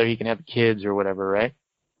judgment on whether he can have kids or whatever, right?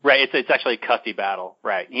 Right, it's actually a custody battle,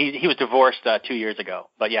 right. He was divorced 2 years ago,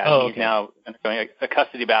 but yeah, he's now going a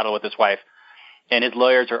custody battle with his wife, and his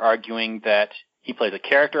lawyers are arguing that he plays a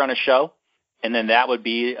character on a show, and then that would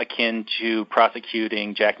be akin to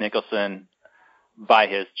prosecuting Jack Nicholson by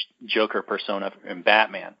his Joker persona in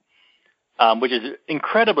Batman, which is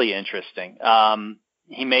incredibly interesting.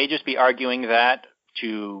 He may just be arguing that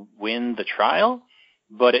to win the trial,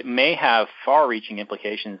 but it may have far-reaching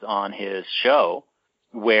implications on his show,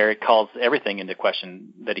 where it calls everything into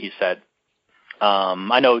question that he said.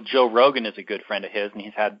 I know Joe Rogan is a good friend of his, and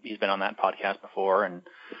he's been on that podcast before, and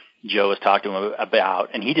Joe has talked to him about,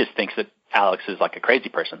 and he just thinks that Alex is like a crazy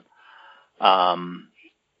person.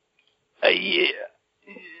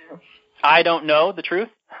 I don't know the truth,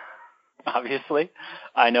 obviously.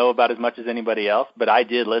 I know about as much as anybody else, but I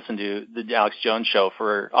did listen to the Alex Jones show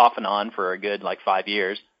off and on for a good 5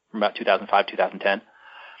 years, from about 2005, 2010.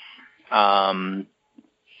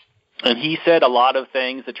 And he said a lot of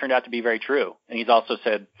things that turned out to be very true. And he's also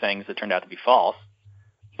said things that turned out to be false.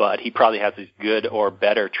 But he probably has a good or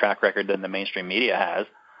better track record than the mainstream media has.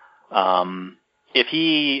 If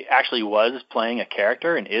he actually was playing a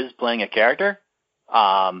character and is playing a character,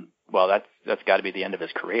 well, that's got to be the end of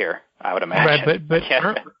his career, I would imagine. Right, but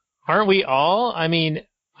aren't we all? I mean,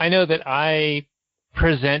 I know that I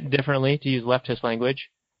present differently, to use leftist language,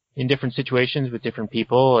 in different situations with different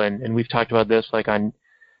people, and we've talked about this on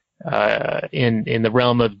in the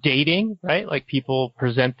realm of dating, right? Like, people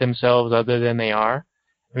present themselves other than they are.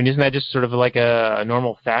 I mean, isn't that just sort of like a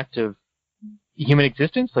normal fact of human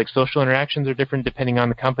existence? Like, social interactions are different depending on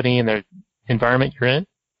the company and the environment you're in?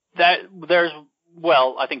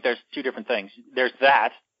 Well, I think there's two different things. There's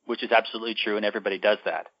that, which is absolutely true, and everybody does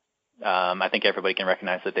that. I think everybody can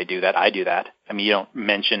recognize that they do that. I do that. I mean, you don't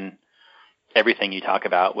mention everything you talk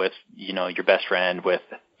about with, your best friend, with,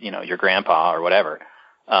 your grandpa or whatever.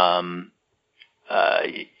 And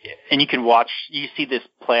you see this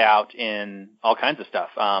play out in all kinds of stuff.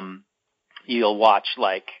 You'll watch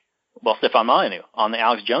Stefan Molyneux on the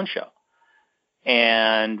Alex Jones show,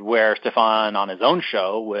 and where Stefan on his own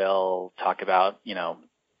show will talk about,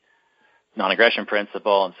 non-aggression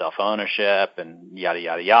principle and self-ownership and yada,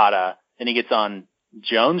 yada, yada. And he gets on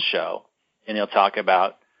Jones' show and he'll talk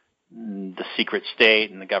about the secret state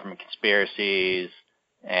and the government conspiracies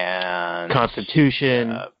and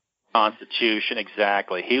Constitution. Constitution,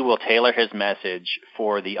 exactly. He will tailor his message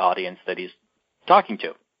for the audience that he's talking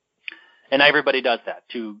to. And everybody does that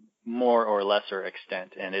to more or lesser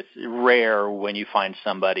extent. And it's rare when you find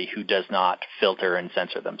somebody who does not filter and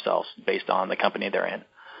censor themselves based on the company they're in.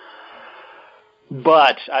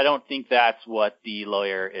 But I don't think that's what the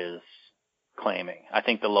lawyer is claiming. I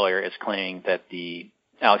think the lawyer is claiming that the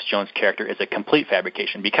Alex Jones character is a complete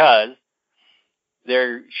fabrication, because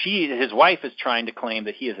his wife is trying to claim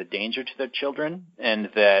that he is a danger to their children, and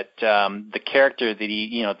that the character that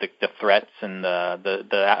he, the threats and the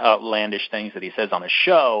outlandish things that he says on the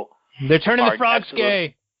show, they're turning the frogs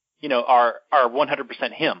gay, are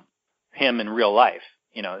 100% him in real life.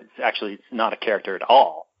 It's not a character at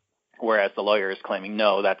all. Whereas the lawyer is claiming,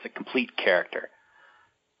 no, that's a complete character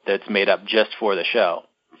that's made up just for the show,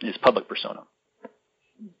 his public persona.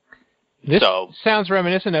 This sounds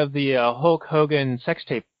reminiscent of the Hulk Hogan sex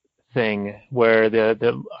tape thing, where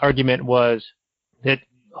the argument was that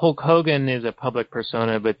Hulk Hogan is a public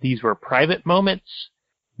persona, but these were private moments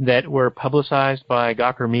that were publicized by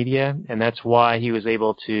Gawker Media, and that's why he was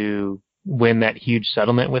able to win that huge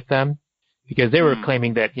settlement with them, because they were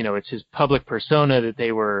claiming that, it's his public persona that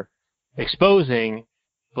they were exposing,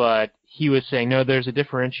 but he was saying, no, there's a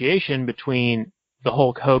differentiation between the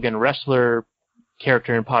Hulk Hogan wrestler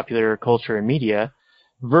character in popular culture and media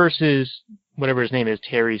versus whatever his name is,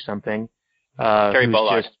 Terry something. Terry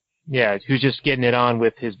Bullock. Who's just getting it on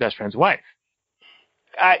with his best friend's wife.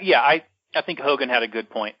 I think Hogan had a good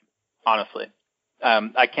point, honestly.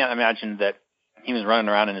 I can't imagine that he was running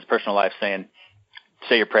around in his personal life saying,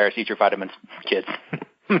 say your prayers, eat your vitamins, kids,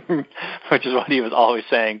 which is what he was always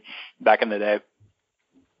saying back in the day.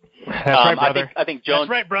 That's right, brother. I think Jones. That's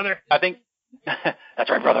right, brother. That's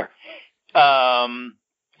right, brother.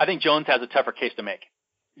 I think Jones has a tougher case to make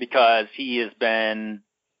because he has been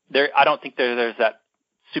there. I don't think there's that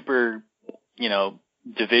super,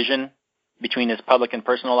 division between his public and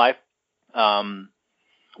personal life,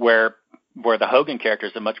 where the Hogan character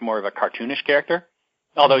is a much more of a cartoonish character.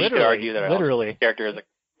 Although you could argue that Alex character is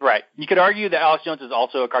right. You could argue that Alex Jones is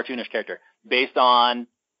also a cartoonish character based on.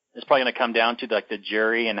 It's probably going to come down to the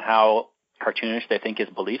jury and how cartoonish they think his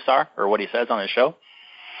beliefs are or what he says on his show.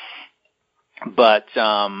 But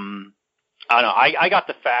I don't know. I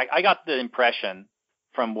got the impression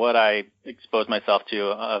from what I exposed myself to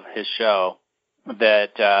of his show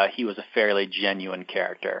that he was a fairly genuine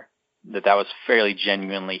character. That was fairly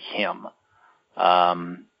genuinely him.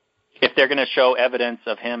 If they're going to show evidence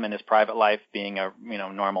of him in his private life being a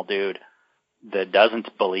normal dude that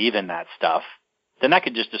doesn't believe in that stuff, then that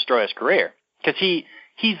could just destroy his career. Because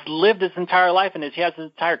he's lived his entire life and he has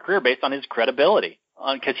his entire career based on his credibility.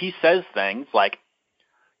 Because he says things like,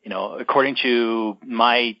 according to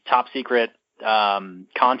my top secret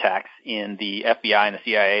contacts in the FBI and the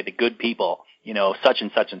CIA, the good people, such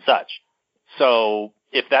and such and such. So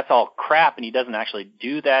if that's all crap and he doesn't actually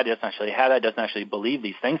do that, doesn't actually have that, doesn't actually believe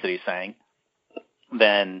these things that he's saying,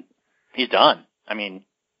 then he's done. I mean...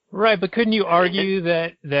 Right, but couldn't you argue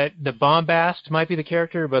that the bombast might be the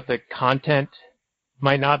character, but the content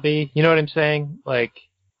might not be? You know what I'm saying? Like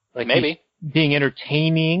maybe being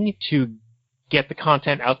entertaining to get the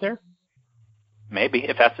content out there. Maybe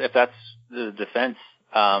if that's the defense,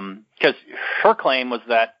 because her claim was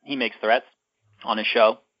that he makes threats on his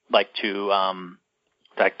show,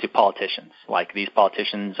 to politicians, like these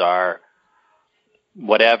politicians are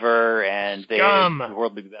whatever, and the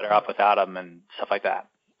world would be better off without them, and stuff like that.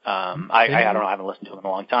 I don't know. I haven't listened to him in a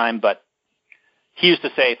long time, but he used to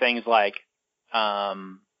say things like,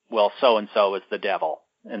 well, so-and-so is the devil,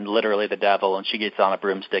 and literally the devil, and she gets on a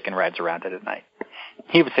broomstick and rides around it at night.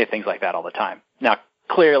 He would say things like that all the time. Now,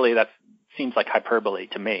 clearly that seems like hyperbole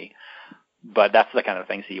to me, but that's the kind of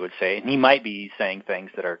things he would say. And he might be saying things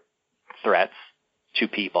that are threats to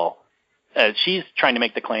people. She's trying to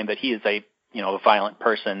make the claim that he is a violent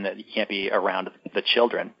person, that he can't be around the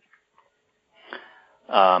children.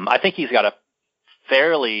 I think he's got a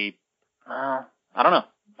fairly, I don't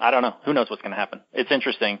know. Who knows what's going to happen? It's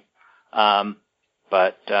interesting.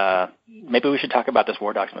 But maybe we should talk about this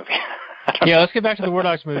War Dogs movie. Yeah, let's get back to the War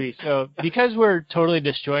Dogs movie. So because we're totally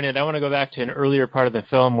disjointed, I want to go back to an earlier part of the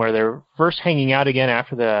film where they're first hanging out again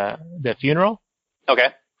after the funeral. Okay.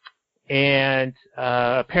 And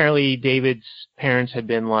apparently David's parents had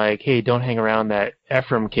been like, hey, don't hang around that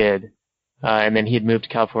Ephraim kid. And then he had moved to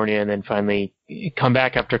California and then finally come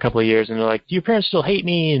back after a couple of years, and they're like, do your parents still hate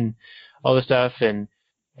me and all this stuff? And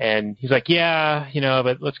he's like, yeah,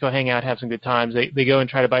 but let's go hang out, have some good times. They go and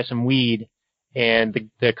try to buy some weed, and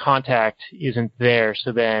the contact isn't there.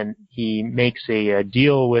 So then he makes a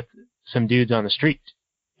deal with some dudes on the street.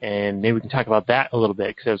 And maybe we can talk about that a little bit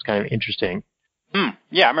because that was kind of interesting.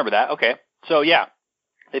 Yeah, I remember that. Okay. So, yeah,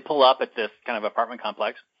 they pull up at this kind of apartment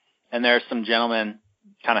complex, and there's some gentlemen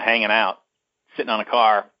kind of hanging out, sitting on a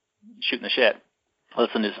car, shooting the shit,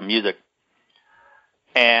 listening to some music.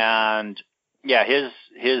 And, yeah,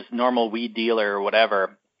 his normal weed dealer or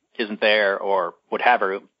whatever isn't there, or what have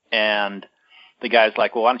you. And the guy's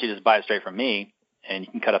like, well, why don't you just buy it straight from me, and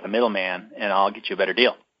you can cut out the middleman, and I'll get you a better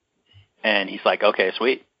deal. And he's like, okay,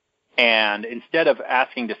 sweet. And instead of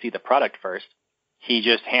asking to see the product first, he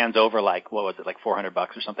just hands over like, what was it, like $400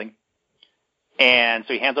 or something. And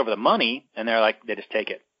so he hands over the money, and they're like, they just take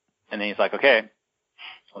it. And then he's like, okay,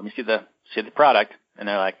 let me see the product. And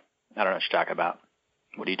they're like, I don't know what you're talking about.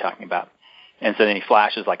 What are you talking about? And so then he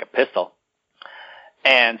flashes like a pistol.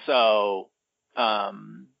 And so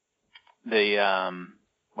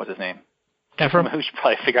what's his name? Ephraim? We should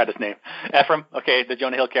probably figure out his name. Ephraim, okay, the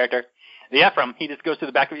Jonah Hill character. The Ephraim, he just goes to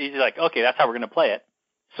the back of it. He's like, okay, that's how we're going to play it.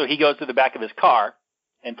 So he goes to the back of his car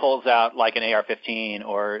and pulls out like an AR-15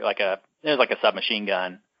 or there's like a submachine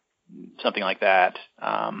gun, something like that.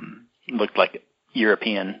 Looked like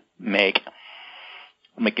European make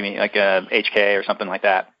me like a HK or something like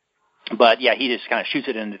that. But yeah, he just kind of shoots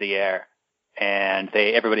it into the air, and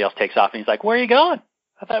everybody else takes off, and he's like, where are you going?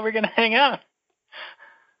 I thought we were going to hang out.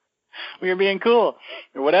 We were being cool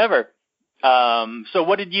or whatever. So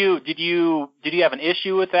what did you have an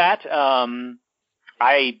issue with that? I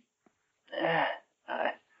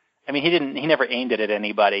mean, he never aimed it at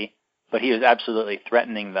anybody, but he was absolutely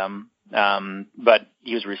threatening them. But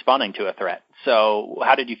he was responding to a threat. So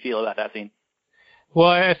how did you feel about that scene? Well,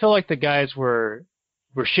 I feel like the guys were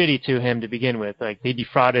shitty to him to begin with. Like, they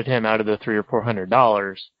defrauded him out of the $300 or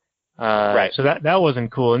 $400. Right. So that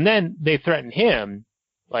wasn't cool. And then they threatened him,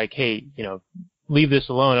 like, hey, leave this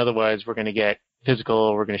alone, otherwise we're going to get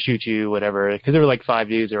physical, we're going to shoot you, whatever. Because there were like 5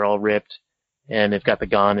 dudes, they're all ripped, and they've got the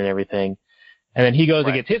gun and everything. And then he goes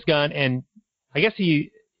and gets his gun, and I guess he's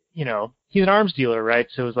an arms dealer, right?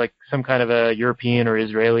 So it was like some kind of a European or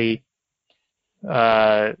Israeli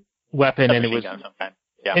weapon, and it was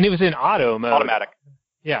and it was in auto mode. Automatic.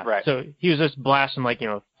 Yeah. Right. So he was just blasting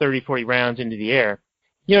 30, 40 rounds into the air,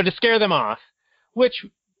 to scare them off. Which,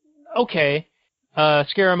 okay,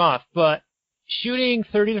 scare them off, but shooting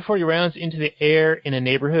 30 to 40 rounds into the air in a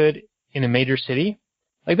neighborhood in a major city,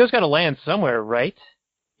 like those got to land somewhere, right?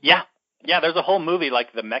 Yeah. Yeah. There's a whole movie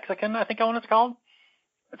like The Mexican, I think it's called.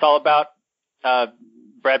 It's all about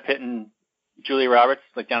Brad Pitt and Julia Roberts,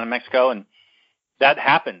 like down in Mexico, and that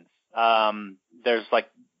happens. There's like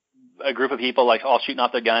a group of people like all shooting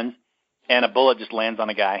off their guns, and a bullet just lands on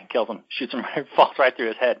a guy, kills him, shoots him, falls right through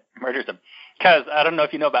his head, murders him. Because I don't know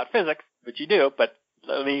if you know about physics, but you do. But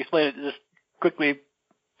let me explain it just quickly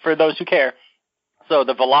for those who care. So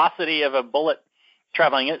the velocity of a bullet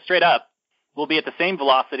traveling it straight up will be at the same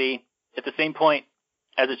velocity at the same point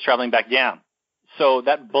as it's traveling back down. So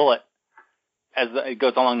that bullet, as it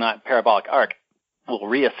goes along that parabolic arc, will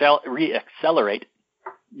reaccelerate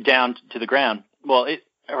down to the ground. Well,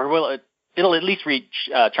 it'll at least reach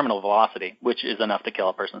terminal velocity, which is enough to kill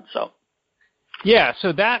a person. So, yeah.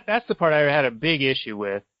 So that's the part I had a big issue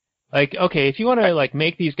with. Like, okay, if you want to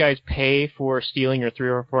make these guys pay for stealing your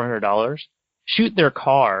 $300 or $400, shoot their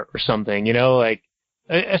car or something.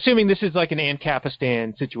 Assuming this is like an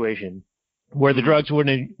Ancapistan situation where the drugs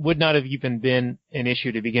would not have even been an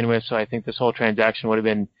issue to begin with. So I think this whole transaction would have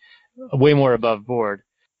been way more above board.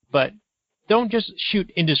 But don't just shoot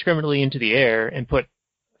indiscriminately into the air and put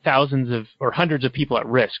thousands of or hundreds of people at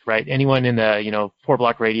risk, right? Anyone in the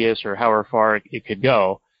 4-block radius or however far it could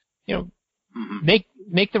go, make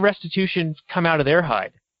the restitution come out of their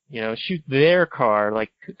hide. Shoot their car,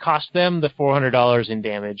 cost them the $400 in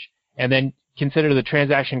damage, and then consider the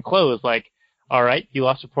transaction closed. Like, all right, you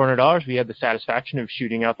lost the $400. We had the satisfaction of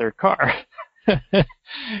shooting out their car.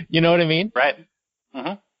 You know what I mean? Right.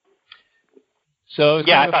 Mm-hmm. So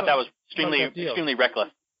yeah, I thought that was extremely reckless.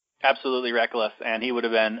 Absolutely reckless, and he would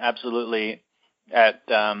have been absolutely at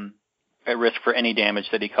risk for any damage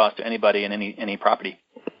that he caused to anybody in any property.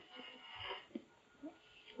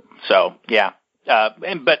 So yeah,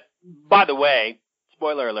 but by the way,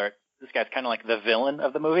 spoiler alert: this guy's kind of like the villain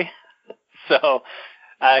of the movie. So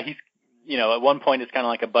he's at one point it's kind of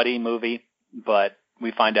like a buddy movie, but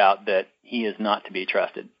we find out that he is not to be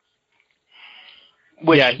trusted.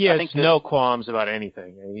 Yeah, he has no qualms about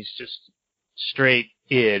anything. He's just straight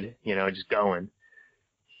id, just going.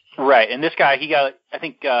 Right, and this guy, I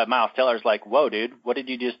think Miles Teller's like, whoa, dude, what did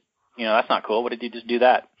you just, that's not cool. What did you just do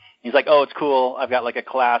that? He's like, oh, it's cool. I've got like a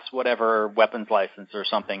class whatever weapons license or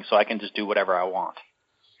something, so I can just do whatever I want.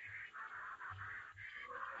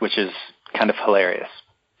 Which is kind of hilarious.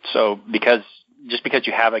 So just because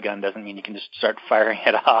you have a gun doesn't mean you can just start firing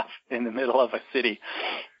it off in the middle of a city.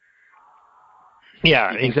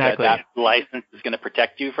 Yeah, exactly. That license is going to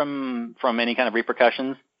protect you from any kind of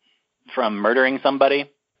repercussions from murdering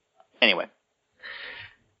somebody. Anyway.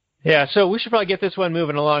 Yeah, so we should probably get this one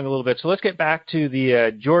moving along a little bit. So let's get back to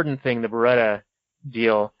the Jordan thing, the Beretta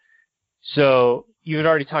deal. So you had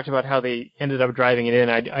already talked about how they ended up driving it in.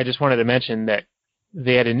 I just wanted to mention that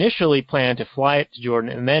they had initially planned to fly it to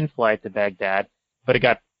Jordan and then fly it to Baghdad, but it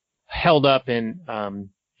got held up in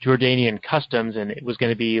Jordanian customs, and it was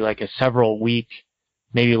going to be like a several-week,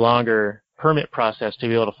 maybe longer permit process to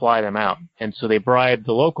be able to fly them out. And so they bribed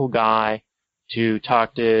the local guy to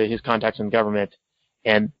talk to his contacts in the government,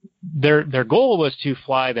 and their goal was to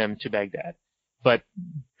fly them to Baghdad. But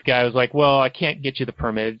the guy was like, well, I can't get you the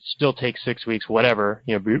permit. It still takes 6 weeks, whatever,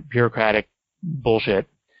 bureaucratic bullshit.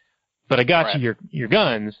 But I got you your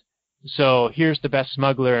guns, so here's the best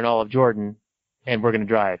smuggler in all of Jordan, and we're going to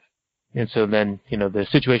drive. And so then, the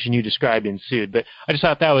situation you described ensued. But I just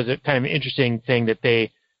thought that was a kind of interesting thing that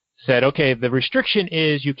they said, okay, the restriction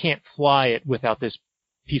is you can't fly it without this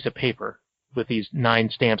piece of paper with these 9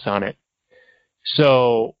 stamps on it.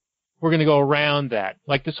 So we're going to go around that.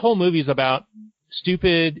 Like, this whole movie is about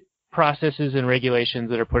stupid processes and regulations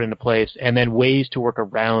that are put into place and then ways to work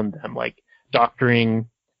around them, like doctoring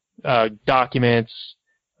documents,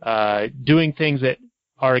 doing things that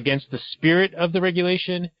are against the spirit of the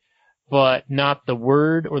regulation, but not the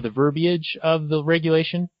word or the verbiage of the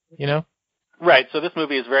regulation, Right. So this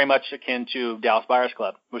movie is very much akin to Dallas Buyers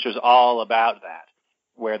Club, which was all about that,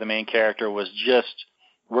 where the main character was just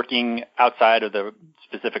working outside of the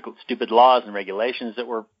specific stupid laws and regulations that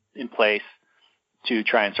were in place to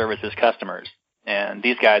try and service his customers. And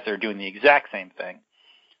these guys are doing the exact same thing.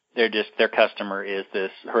 Their customer is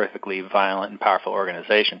this horrifically violent and powerful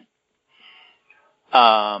organization.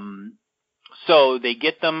 So they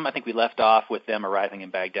get them. I think we left off with them arriving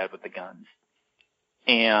in Baghdad with the guns.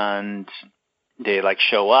 And they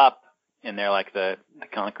show up, and they're like the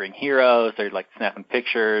conquering heroes. They're snapping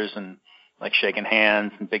pictures and shaking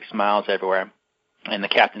hands and big smiles everywhere. And the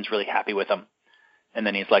captain's really happy with them. And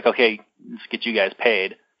then he's like, okay, let's get you guys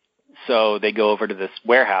paid. So they go over to this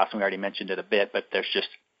warehouse, and we already mentioned it a bit, but there's just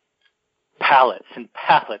pallets and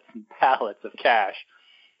pallets and pallets of cash.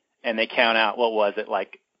 And they count out, what was it,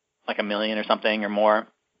 like $1 million or something or more.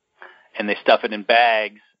 And they stuff it in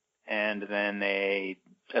bags, and then they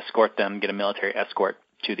escort them, get a military escort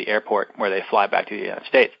to the airport where they fly back to the United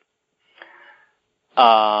States.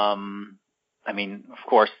 Of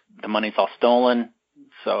course, the money's all stolen,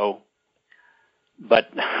 but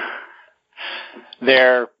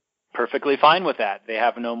they're perfectly fine with that. They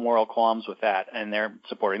have no moral qualms with that, and they're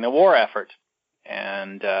supporting the war effort.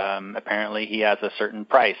 And apparently he has a certain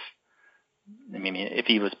price. If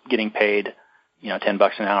he was getting paid,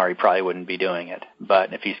 $10 an hour, he probably wouldn't be doing it.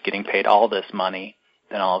 But if he's getting paid all this money,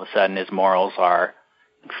 then all of a sudden his morals are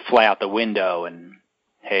fly out the window, and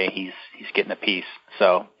hey, he's getting a piece,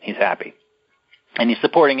 so he's happy. And he's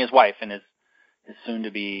supporting his wife and his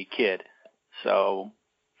soon-to-be kid. So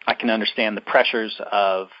I can understand the pressures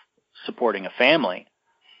of supporting a family.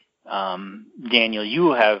 Daniel,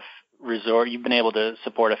 you've been able to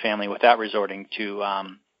support a family without resorting to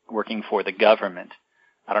working for the government.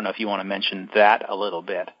 I don't know if you want to mention that a little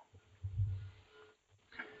bit.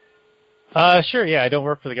 Sure, yeah, I don't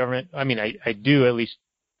work for the government. I do at least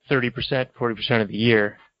 30%, 40% of the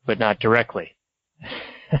year, but not directly.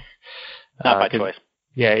 Not by choice.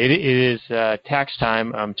 Yeah, it is tax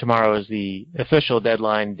time. Tomorrow is the official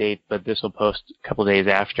deadline date, but this will post a couple days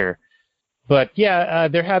after. But yeah,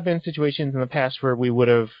 there have been situations in the past where we would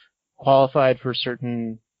have qualified for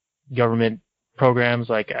certain government programs.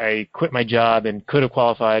 Like, I quit my job and could have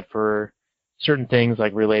qualified for certain things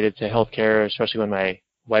like related to healthcare, especially when my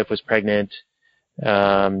wife was pregnant.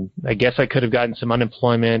 I guess I could have gotten some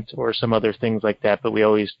unemployment or some other things like that, but we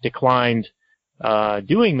always declined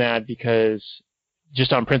doing that because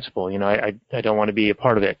just on principle, I don't want to be a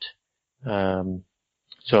part of it.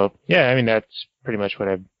 So yeah, that's pretty much what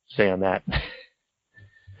I'd say on that.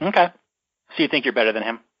 Okay. So you think you're better than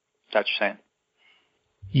him? Is that what you're saying?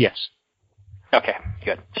 Yes. Okay,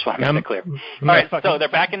 good. Just want to make it clear. All right, so they're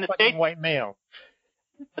back in the States. White male.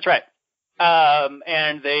 That's right.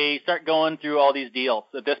 And they start going through all these deals.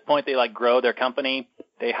 At this point, they grow their company.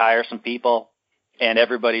 They hire some people, and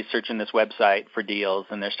everybody's searching this website for deals,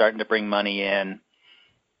 and they're starting to bring money in,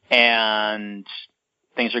 and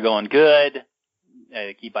things are going good.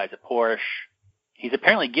 He buys a Porsche. He's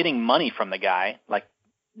apparently getting money from the guy.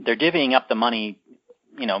 They're divvying up the money,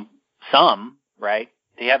 some, right?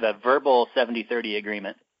 They have a verbal 70-30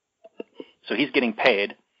 agreement. So he's getting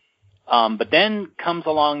paid. But then comes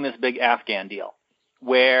along this big Afghan deal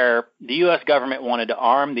where the U.S. government wanted to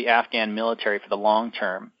arm the Afghan military for the long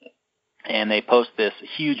term. And they post this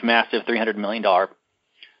huge, massive $300 million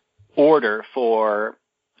order for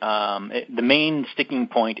the main sticking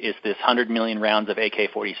point is this 100 million rounds of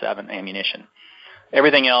AK-47 ammunition.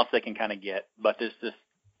 Everything else they can kind of get, but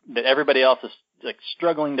that everybody else is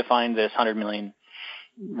struggling to find this 100 million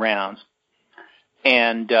rounds.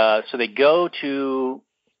 And so they go to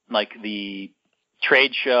like the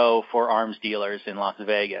trade show for arms dealers in Las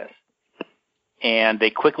Vegas, and they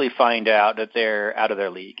quickly find out that they're out of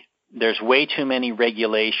their league. There's way too many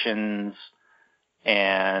regulations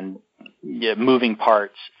and moving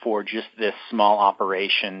parts for just this small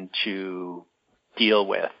operation to deal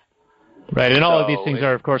with. Right, and all of these things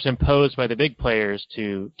are, of course, imposed by the big players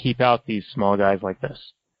to keep out these small guys like this.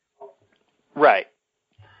 Right.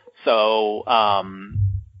 So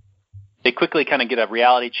they quickly kind of get a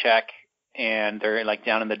reality check, and they're like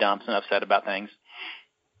down in the dumps and upset about things.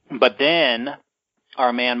 But then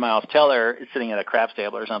our man Miles Teller is sitting at a crap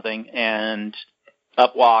stable or something, and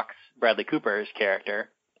up walks Bradley Cooper's character,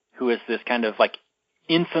 who is this kind of like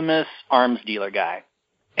infamous arms dealer guy,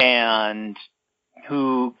 and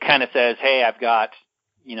who kind of says, hey, I've got,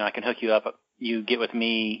 I can hook you up. You get with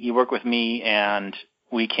me, you work with me, and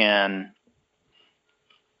we can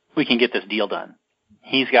get this deal done.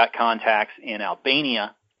 He's got contacts in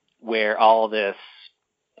Albania where all this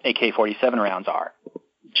AK-47 rounds are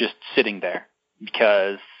just sitting there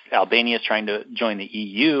because Albania is trying to join the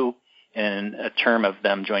EU, and a term of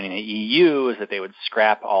them joining the EU is that they would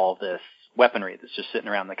scrap all this weaponry that's just sitting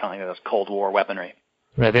around the kind of this Cold War weaponry.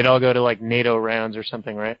 Right, they'd all go to like NATO rounds or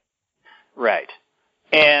something, right? Right.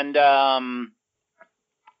 And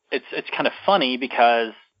it's kind of funny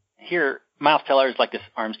because here Miles Teller is like this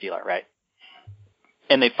arms dealer, right?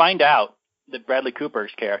 And they find out that Bradley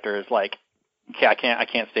Cooper's character is like, okay, I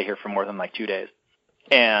can't stay here for more than like 2 days.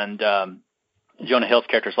 And Jonah Hill's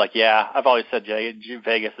character is like, yeah, I've always said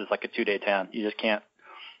Vegas is like a 2-day town. You just can't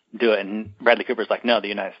do it. And Bradley Cooper's like, no, the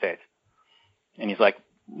United States. And he's like,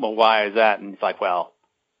 well, why is that? And he's like, well,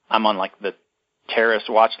 I'm on like the terrorist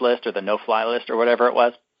watch list or the no-fly list or whatever it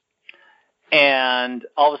was. And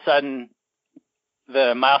all of a sudden,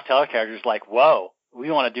 the Miles Teller character is like, whoa,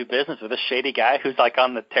 we want to do business with this shady guy who's like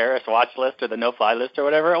on the terrorist watch list or the no-fly list or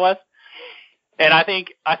whatever it was. And I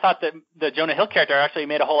thought that the Jonah Hill character actually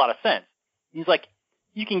made a whole lot of sense. He's like,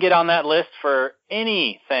 you can get on that list for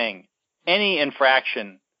anything, any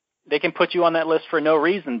infraction. They can put you on that list for no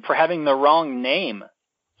reason, for having the wrong name.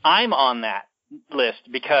 I'm on that list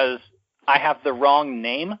because I have the wrong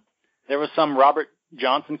name. There was some Robert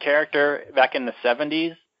Johnson character back in the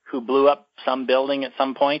 70s who blew up some building at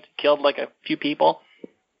some point, killed like a few people.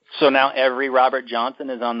 So now every Robert Johnson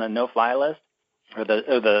is on the no-fly list or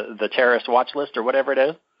the terrorist watch list or whatever it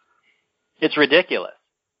is. It's ridiculous.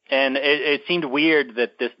 And it seemed weird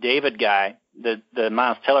that this David guy, the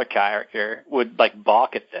Miles Teller character, would like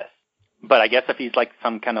balk at this. But I guess if he's like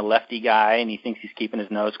some kind of lefty guy and he thinks he's keeping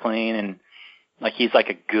his nose clean and like he's like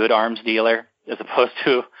a good arms dealer as opposed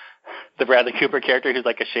to the Bradley Cooper character who's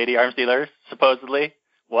like a shady arms dealer, supposedly.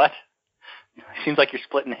 What? Seems like you're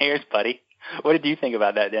splitting hairs, buddy. What did you think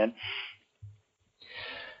about that, Dan?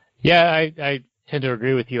 Yeah, I tend to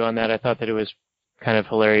agree with you on that. I thought that it was kind of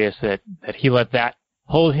hilarious that he let that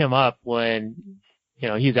hold him up when,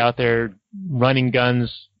 he's out there running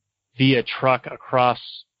guns via truck across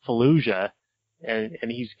Fallujah, and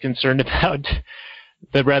he's concerned about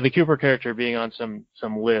the Bradley Cooper character being on some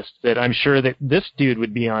list that I'm sure that this dude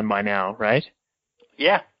would be on by now, right?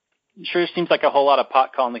 Yeah. It sure seems like a whole lot of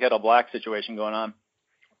pot calling the kettle black situation going on,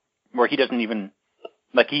 where he doesn't even,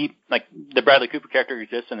 like the Bradley Cooper character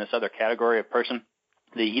exists in this other category of person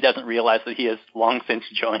that he doesn't realize that he has long since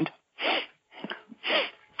joined.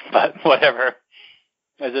 But whatever.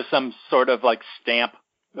 As if some sort of like stamp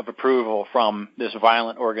of approval from this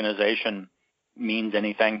violent organization means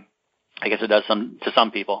anything. I guess it does to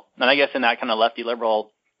some people. And I guess in that kind of lefty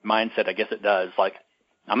liberal mindset, I guess it does. Like,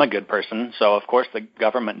 I'm a good person, so of course the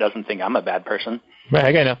government doesn't think I'm a bad person. Right,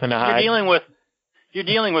 I got nothing to hide. You're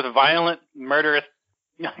dealing with violent, murderous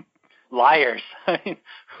liars. I mean,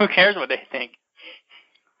 who cares what they think?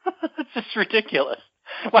 It's just ridiculous.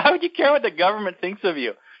 Why would you care what the government thinks of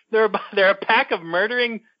you? They're a pack of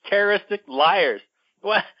murdering, terroristic liars.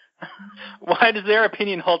 Why does their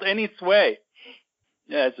opinion hold any sway?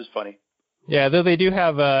 Yeah, it's just funny. Yeah, though they do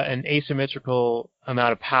have an asymmetrical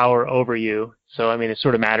amount of power over you, so I mean it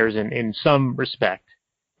sort of matters in some respect,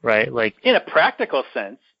 right? Like in a practical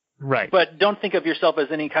sense, right? But don't think of yourself as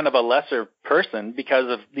any kind of a lesser person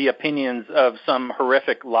because of the opinions of some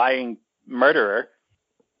horrific lying murderer.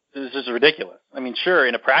 This is ridiculous. I mean, sure,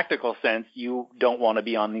 in a practical sense, you don't want to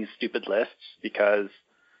be on these stupid lists because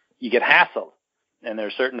you get hassled, and there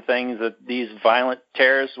are certain things that these violent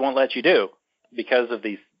terrorists won't let you do because of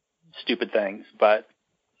these stupid things, but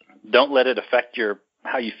don't let it affect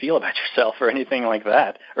how you feel about yourself or anything like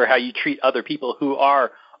that, or how you treat other people who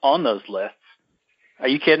are on those lists. Are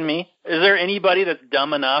you kidding me? Is there anybody that's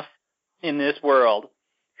dumb enough in this world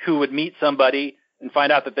who would meet somebody and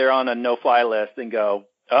find out that they're on a no-fly list and go,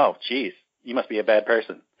 oh, geez, you must be a bad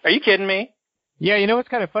person. Are you kidding me? Yeah, you know what's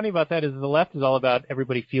kind of funny about that is the left is all about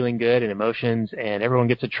everybody feeling good and emotions, and everyone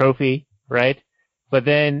gets a trophy, right? But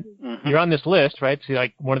then you're on this list, right? So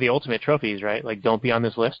like one of the ultimate trophies, right? Like, don't be on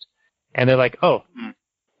this list. And they're like, oh,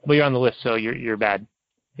 well, you're on the list, so you're bad,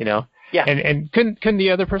 you know? Yeah. And couldn't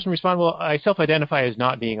the other person respond, well, I self-identify as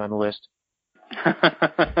not being on the list.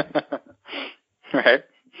 Right.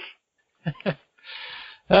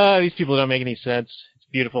 These people don't make any sense. It's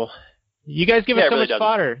beautiful. You guys give us so much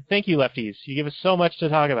fodder. Thank you, lefties. You give us so much to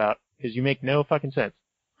talk about because you make no fucking sense.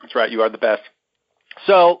 That's right. You are the best.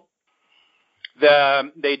 So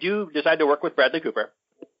they do decide to work with Bradley Cooper.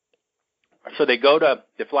 So they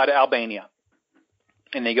fly to Albania,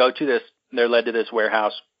 and they go to this. They're led to this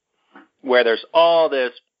warehouse where there's all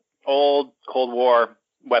this old Cold War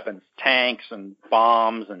weapons, tanks and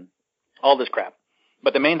bombs and all this crap.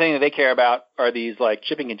 But the main thing that they care about are these like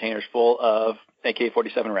shipping containers full of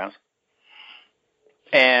AK-47 rounds.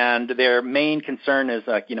 And their main concern is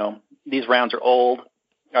like, you know, these rounds are old.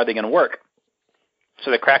 Are they going to work?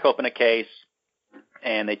 So they crack open a case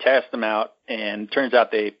and they test them out, and it turns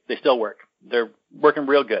out they still work. They're working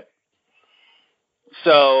real good.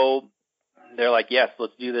 So they're like, yes,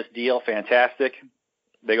 let's do this deal. Fantastic.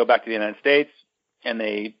 They go back to the United States and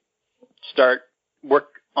they start work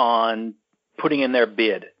on putting in their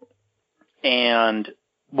bid. And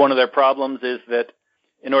one of their problems is that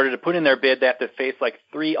in order to put in their bid, they have to face like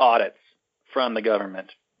 3 audits from the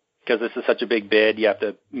government. Because this is such a big bid, you have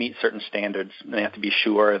to meet certain standards, and they have to be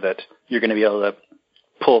sure that you're going to be able to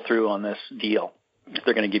pull through on this deal if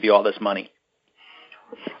they're going to give you all this money.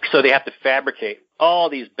 So they have to fabricate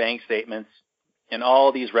all these bank statements and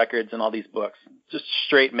all these records and all these books, just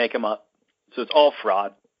straight make them up. So it's all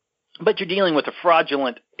fraud. But you're dealing with a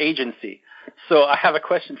fraudulent agency. So I have a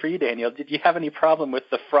question for you, Daniel. Did you have any problem with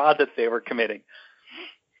the fraud that they were committing?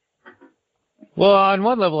 Well, on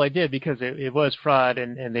one level I did, because it was fraud,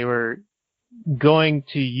 and they were going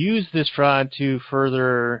to use this fraud to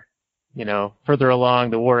further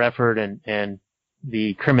along the war effort and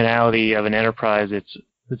the criminality of an enterprise.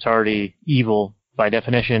 It's already evil by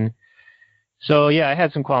definition. So yeah, I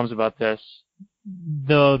had some qualms about this,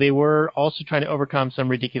 though they were also trying to overcome some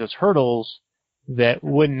ridiculous hurdles that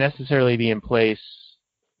wouldn't necessarily be in place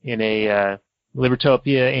in a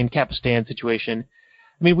Libertopia and Capistan situation.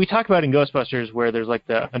 I mean, we talk about in Ghostbusters where there's like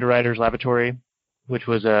the Underwriters Laboratory, which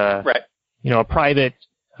was a private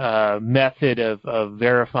method of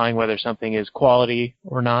verifying whether something is quality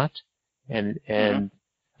or not, and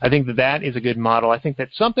I think that is a good model. I think that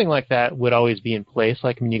something like that would always be in place.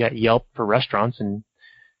 Like, I mean, you got Yelp for restaurants and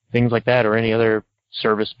things like that, or any other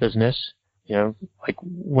service business. You know, like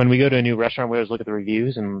when we go to a new restaurant, we always look at the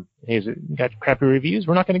reviews, and hey, has it got crappy reviews?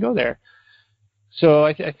 We're not going to go there. So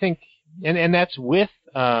I think, and that's with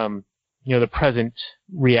the present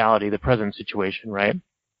reality, the present situation, right?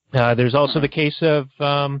 There's also the case of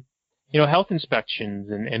health inspections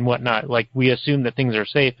and whatnot. Like, we assume that things are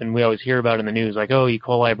safe, and we always hear about in the news, like, oh, E.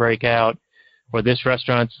 coli breakout, or this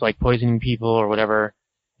restaurant's like poisoning people or whatever.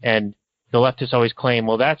 And the leftists always claim,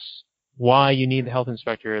 well, that's why you need the health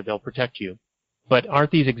inspector. They'll protect you. But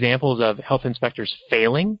aren't these examples of health inspectors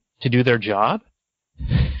failing to do their job?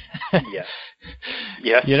 Yes.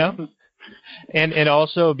 Yes. You know? And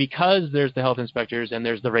also, because there's the health inspectors and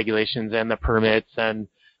there's the regulations and the permits and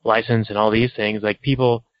license and all these things, like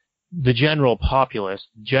people, the general populace,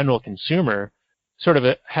 general consumer, sort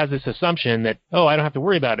of has this assumption that, oh, I don't have to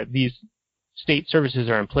worry about it. These state services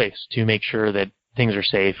are in place to make sure that things are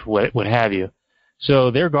safe, what have you.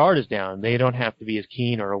 So their guard is down. They don't have to be as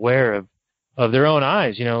keen or aware of their own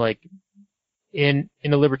eyes. You know, like in a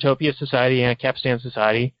Libertopia society and a Capistan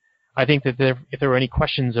society, I think that if there were any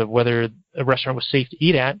questions of whether a restaurant was safe to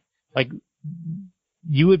eat at, like,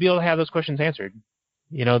 you would be able to have those questions answered.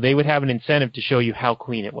 You know, they would have an incentive to show you how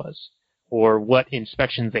clean it was, or what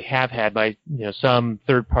inspections they have had by, some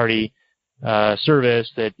third-party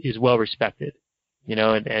service that is well respected. You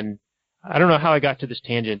know, and I don't know how I got to this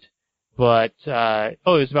tangent, but it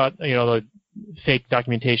was about the fake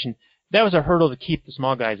documentation. That was a hurdle to keep the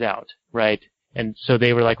small guys out, right? And so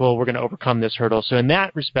they were like, well, we're going to overcome this hurdle. So in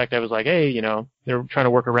that respect, I was like, hey, they're trying to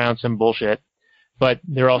work around some bullshit, but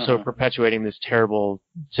they're also perpetuating this terrible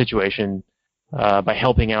situation by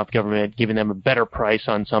helping out the government, giving them a better price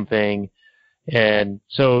on something. And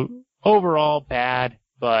so overall bad,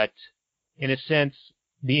 but in a sense,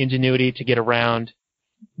 the ingenuity to get around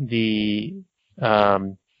the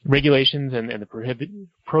regulations and the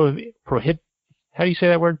how do you say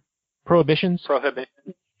that word? Prohibitions? Prohibition.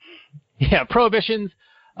 Yeah, prohibitions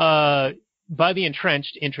by the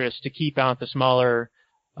entrenched interests to keep out the smaller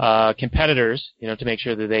competitors, to make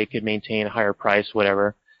sure that they could maintain a higher price,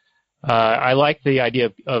 whatever. I like the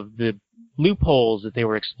idea of the loopholes that they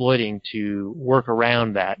were exploiting to work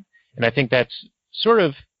around that. And I think that's sort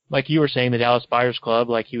of like you were saying, the Dallas Buyers Club,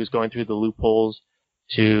 like he was going through the loopholes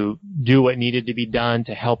to do what needed to be done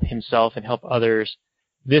to help himself and help others.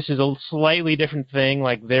 This is a slightly different thing,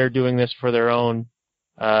 like they're doing this for their own,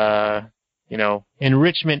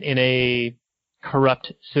 enrichment in a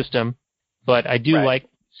corrupt system. But I do like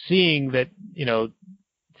seeing that,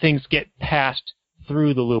 things get passed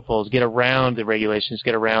through the loopholes, get around the regulations,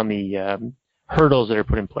 get around the hurdles that are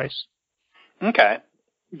put in place. Okay.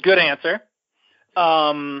 Good answer.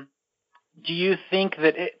 Do you think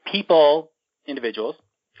that people, individuals,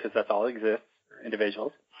 because that's all that exists,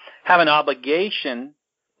 individuals, have an obligation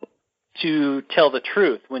to tell the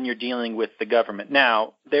truth when you're dealing with the government?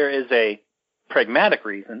 Now, there is a pragmatic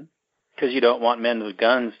reason, because you don't want men with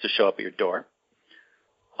guns to show up at your door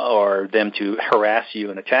or them to harass you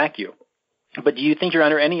and attack you. But do you think you're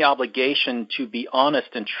under any obligation to be honest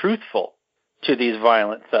and truthful to these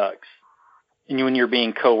violent thugs when you're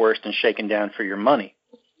being coerced and shaken down for your money?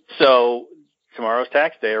 So tomorrow's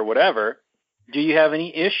tax day or whatever, do you have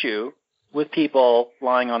any issue with people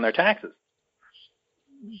lying on their taxes?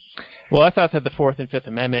 Well, I thought that the Fourth and Fifth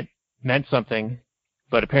Amendment meant something,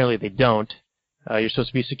 but apparently they don't. You're supposed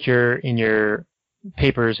to be secure in your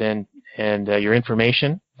papers and your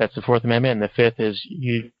information. That's the Fourth Amendment. And the Fifth is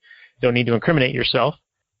you don't need to incriminate yourself.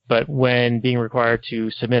 But when being required to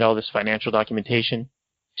submit all this financial documentation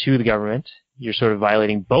to the government, you're sort of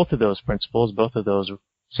violating both of those principles, both of those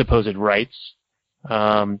supposed rights.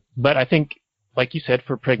 But I think, like you said,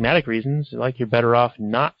 for pragmatic reasons, like you're better off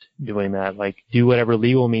not doing that. Like do whatever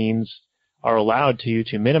legal means are allowed to you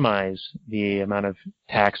to minimize the amount of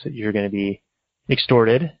tax that you're going to be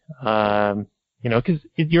extorted. Because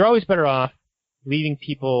you're always better off leaving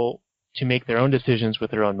people to make their own decisions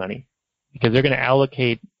with their own money, because they're going to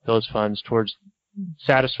allocate those funds towards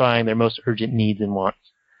satisfying their most urgent needs and wants.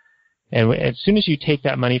 And as soon as you take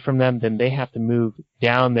that money from them, then they have to move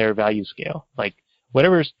down their value scale. Like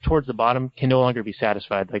whatever's towards the bottom can no longer be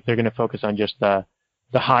satisfied. Like they're going to focus on just the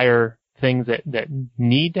higher things that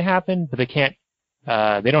need to happen, but they can't.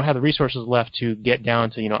 They don't have the resources left to get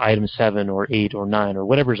down to item 7 or 8 or 9 or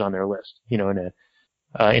whatever's on their list. In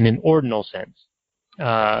an ordinal sense.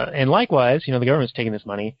 And likewise, the government's taking this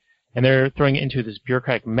money and they're throwing it into this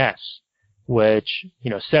bureaucratic mess, which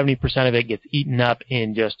 70% of it gets eaten up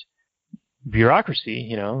in just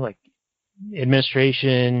bureaucracy. Like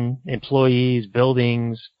administration, employees,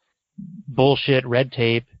 buildings, bullshit, red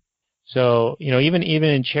tape. So, even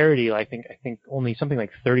in charity, I think only something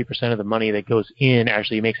like 30% of the money that goes in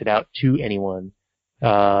actually makes it out to anyone.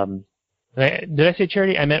 Did I say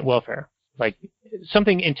charity? I meant welfare. Like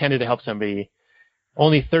something intended to help somebody.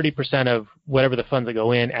 Only 30% of whatever the funds that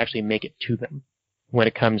go in actually make it to them when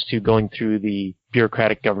it comes to going through the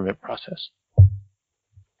bureaucratic government process.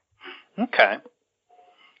 Okay.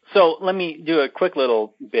 So let me do a quick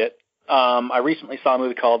little bit. I recently saw a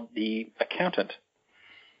movie called The Accountant.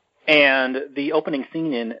 And the opening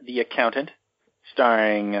scene in The Accountant,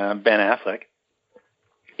 starring Ben Affleck,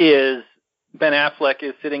 is Ben Affleck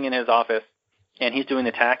is sitting in his office, and he's doing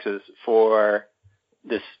the taxes for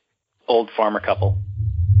this old farmer couple.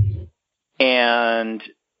 And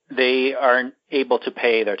they aren't able to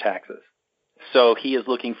pay their taxes. So he is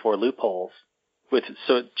looking for loopholes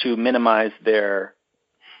to minimize their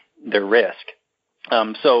risk.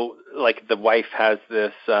 So, like, the wife has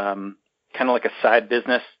this kind of like a side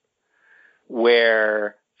business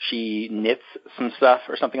where she knits some stuff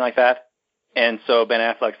or something like that. And so Ben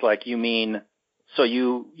Affleck's like, you mean, so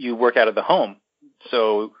you work out of the home.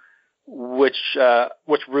 So which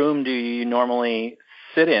room do you normally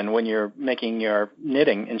sit in when you're making your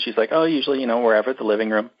knitting? And she's like, oh, usually, wherever, the living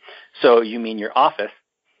room. So you mean your office.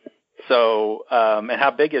 So, and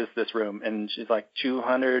how big is this room? And she's like,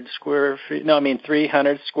 200 square feet. No, I mean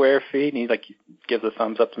 300 square feet. And he's like, gives a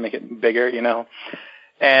thumbs up to make it bigger,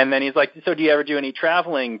 And then he's like, so do you ever do any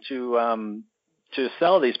traveling to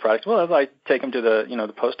sell these products? Well, if I take them to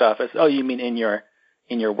the post office. Oh, you mean in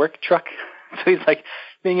your work truck? So he's like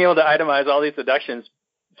being able to itemize all these deductions,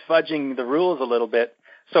 fudging the rules a little bit.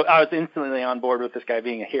 So I was instantly on board with this guy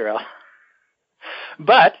being a hero.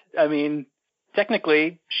 But, I mean,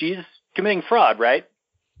 technically she's committing fraud, right?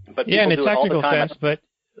 But yeah, in a do it all technical the time. sense, but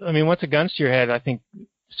I mean, once a gun's to your head, I think a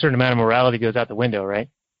certain amount of morality goes out the window, right?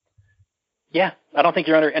 Yeah, I don't think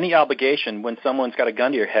you're under any obligation when someone's got a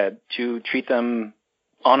gun to your head to treat them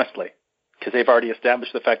honestly, because they've already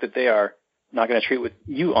established the fact that they are not going to treat with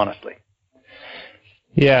you honestly.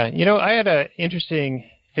 Yeah, I had an interesting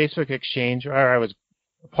Facebook exchange, or I was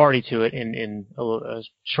a party to it in a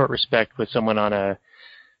short respect with someone on a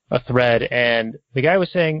thread, and the guy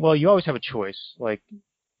was saying, well, you always have a choice. Like,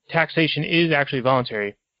 taxation is actually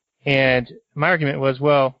voluntary. And my argument was,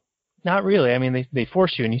 well, not really. I mean, they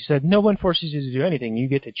force you. And he said, no one forces you to do anything. You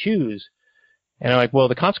get to choose. And I'm like, well,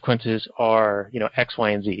 the consequences are, X, Y,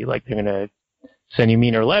 and Z. Like, they're going to send you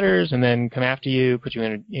meaner letters and then come after you, put you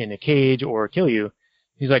in a cage, or kill you.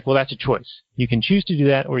 He's like, well, that's a choice. You can choose to do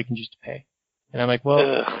that, or you can choose to pay. And I'm like,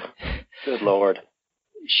 well... Good Lord.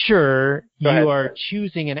 Sure, you are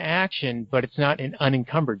choosing an action, but it's not an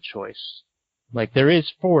unencumbered choice. Like, there is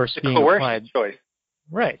force being applied. Choice.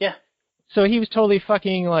 Right. Yeah. So he was totally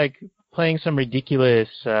fucking, like, playing some ridiculous,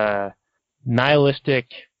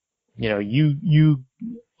 nihilistic, you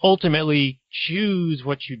ultimately choose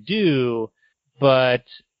what you do, but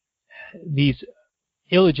these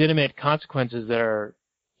illegitimate consequences that are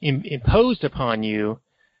imposed upon you,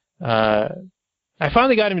 I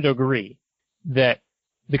finally got him to agree that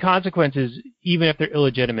the consequences, even if they're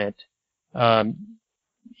illegitimate,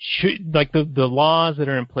 should, like the laws that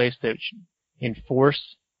are in place that enforce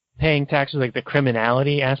paying taxes, like the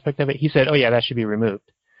criminality aspect of it, he said, oh yeah, that should be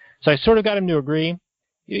removed. So I sort of got him to agree.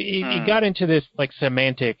 It got into this like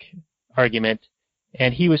semantic argument,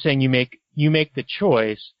 and he was saying you make the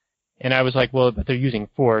choice, and I was like, well, but they're using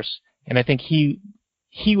force, and I think he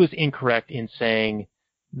was incorrect in saying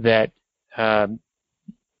that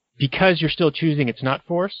because you're still choosing, it's not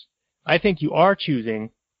force. I think you are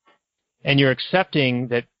choosing, and you're accepting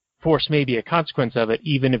that force may be a consequence of it,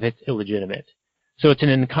 even if it's illegitimate. So it's an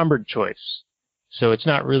encumbered choice. So it's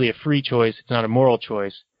not really a free choice. It's not a moral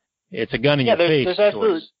choice. It's a gun in your face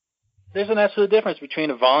choice. There's an absolute difference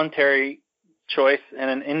between a voluntary choice and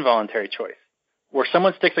an involuntary choice, where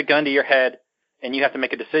someone sticks a gun to your head and you have to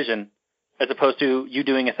make a decision, as opposed to you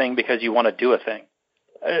doing a thing because you want to do a thing.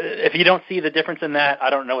 If you don't see the difference in that, I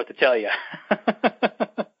don't know what to tell you.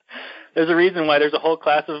 There's a reason why there's a whole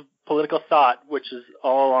class of political thought which is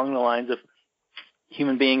all along the lines of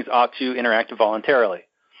human beings ought to interact voluntarily,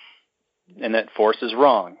 and that force is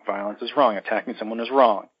wrong, violence is wrong, attacking someone is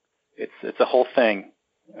wrong. It's a whole thing,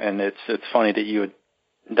 and it's funny that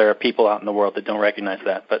there are people out in the world that don't recognize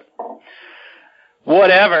that, but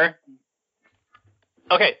whatever.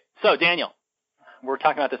 Okay, so Daniel, we're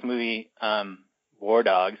talking about this movie, War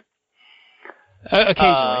Dogs.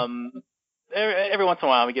 Occasionally. Every once in a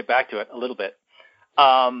while we get back to it a little bit.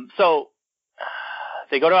 So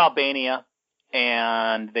they go to Albania,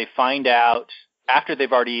 and they find out after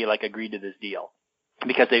they've already like agreed to this deal,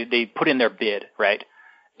 because they put in their bid, right?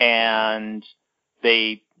 And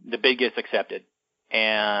the bid gets accepted,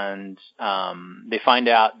 and they find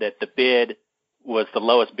out that the bid was the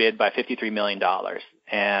lowest bid by $53 million.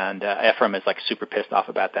 And Ephraim is like super pissed off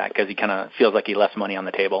about that because he kind of feels like he left money on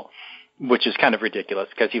the table, which is kind of ridiculous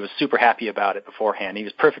because he was super happy about it beforehand. He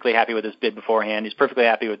was perfectly happy with his bid beforehand. He's perfectly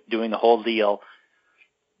happy with doing the whole deal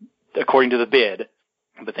according to the bid,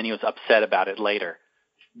 but then he was upset about it later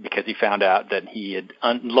because he found out that he had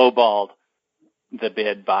lowballed the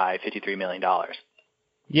bid by $53 million.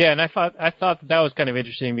 Yeah, and I thought that was kind of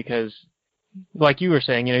interesting because, like you were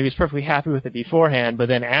saying, he was perfectly happy with it beforehand, but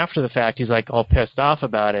then after the fact, he's like all pissed off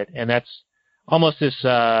about it, and that's almost this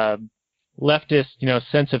leftist,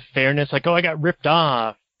 sense of fairness, like, oh, I got ripped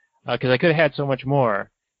off because I could have had so much more.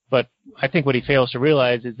 But I think what he fails to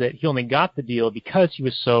realize is that he only got the deal because he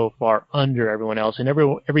was so far under everyone else, and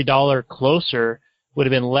every dollar closer would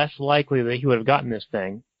have been less likely that he would have gotten this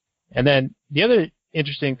thing. And then the other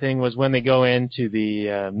interesting thing was when they go into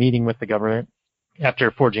the meeting with the government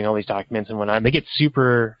after forging all these documents and whatnot, they get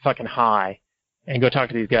super fucking high and go talk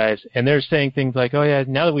to these guys, and they're saying things like, oh yeah,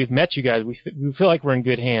 now that we've met you guys, we feel like we're in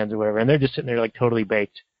good hands or whatever, and they're just sitting there like totally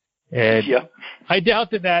baked. And yeah. I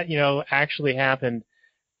doubt that actually happened.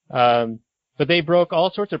 But they broke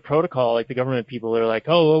all sorts of protocol, like the government people. They're like,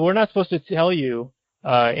 oh, well, we're not supposed to tell you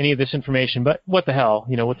any of this information, but what the hell,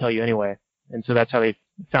 we'll tell you anyway. And so that's how they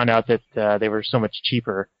found out that they were so much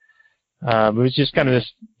cheaper. It was just kind of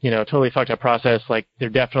this, totally fucked up process. Like, they're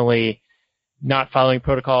definitely not following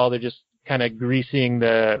protocol. They're just kind of greasing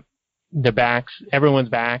the backs, everyone's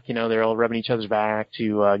back. They're all rubbing each other's back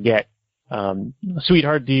to get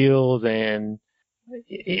sweetheart deals, and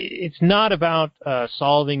it's not about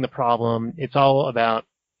solving the problem. It's all about,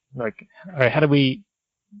 like, all right, how do we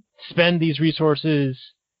spend these resources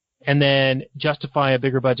and then justify a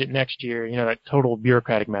bigger budget next year? That total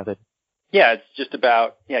bureaucratic method. Yeah, it's just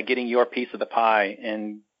about getting your piece of the pie,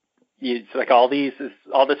 and it's like all this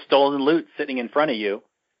stolen loot sitting in front of you,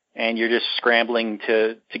 and you're just scrambling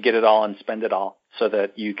to get it all and spend it all so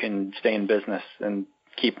that you can stay in business. And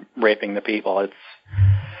keep raping the people. It's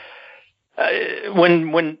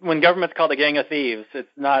when government's called a gang of thieves, that's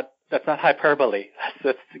not hyperbole.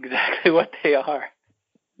 That's exactly what they are.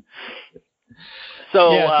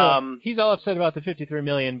 So, he's all upset about the $53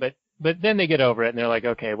 million, but then they get over it and they're like,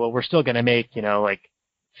 okay, well, we're still going to make, like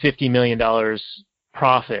 $50 million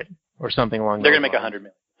profit or something along those lines. They're going to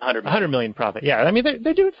make $100 million profit. Yeah, I mean,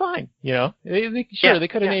 they're doing fine, They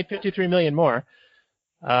could have made $53 million more.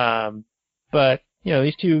 But,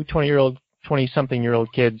 these two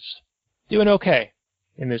 20-something-year-old kids doing okay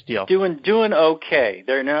in this deal. Doing okay.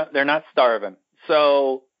 They're not starving.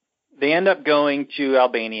 So they end up going to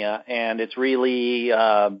Albania, and it's really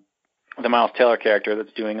the Miles Teller character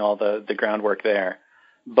that's doing all the groundwork there.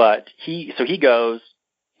 But he goes,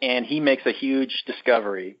 and he makes a huge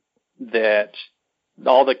discovery that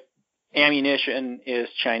all the ammunition is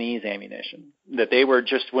Chinese ammunition. That they were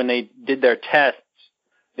just, when they did their tests,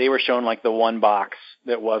 they were shown like the one box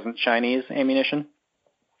that wasn't Chinese ammunition.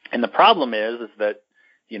 And the problem is that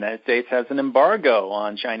the United States has an embargo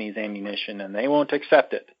on Chinese ammunition, and they won't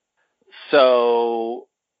accept it. So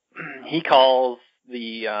he calls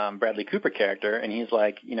the Bradley Cooper character, and he's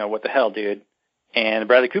like, what the hell, dude? And the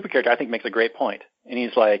Bradley Cooper character, I think, makes a great point. And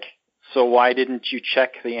he's like, so why didn't you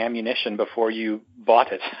check the ammunition before you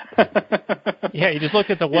bought it? Yeah, you just looked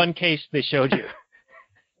at the one case they showed you.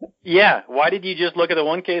 Yeah, why did you just look at the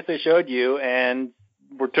one case they showed you and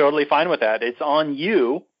we're totally fine with that? It's on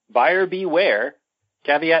you, buyer beware,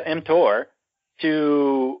 caveat emptor,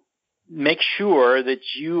 to make sure that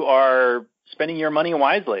you are spending your money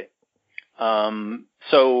wisely.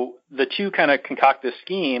 So the two kind of concoct this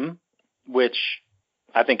scheme, which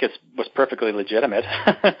I think was perfectly legitimate.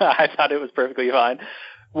 I thought it was perfectly fine,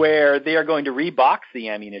 where they are going to rebox the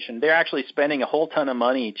ammunition. They're actually spending a whole ton of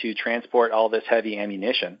money to transport all this heavy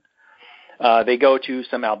ammunition. They go to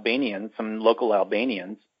some local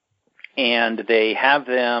Albanians, and they have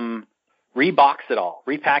them rebox it all,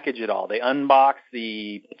 repackage it all. They unbox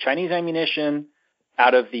the Chinese ammunition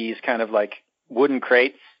out of these kind of like wooden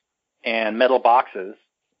crates and metal boxes,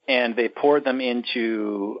 and they pour them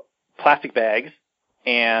into plastic bags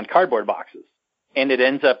and cardboard boxes. And it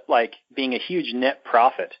ends up like being a huge net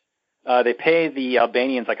profit. They pay the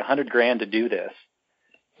Albanians like $100,000 to do this,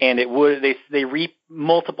 and they reap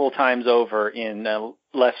multiple times over in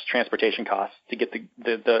less transportation costs to get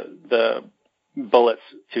the bullets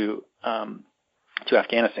to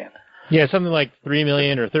Afghanistan. Yeah, something like $3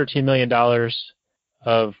 million or $13 million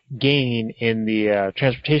of gain in the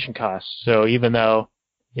transportation costs. So even though,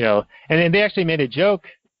 and they actually made a joke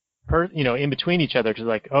in between each other, to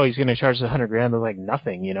like, oh, he's going to charge us $100,000. They're like,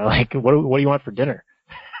 nothing, like, what do you want for dinner?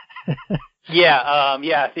 Yeah.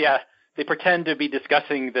 They pretend to be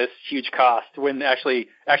discussing this huge cost when actually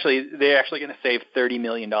they're actually going to save $30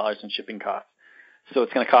 million in shipping costs. So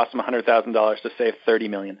it's going to cost them $100,000 to save $30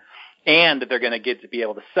 million, and they're going to get to be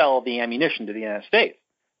able to sell the ammunition to the United States,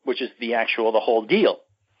 which is the whole deal.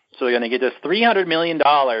 So they're going to get this $300 million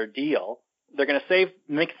deal. They're going to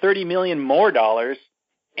make $30 million more dollars.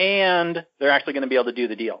 And they're actually going to be able to do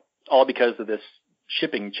the deal, all because of this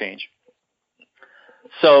shipping change.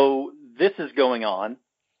 So this is going on,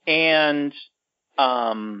 and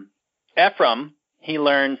Ephraim, he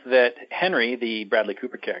learns that Henry, the Bradley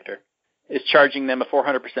Cooper character, is charging them a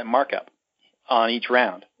 400% markup on each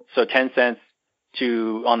round. So 10 cents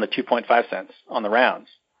on the 2.5 cents on the rounds.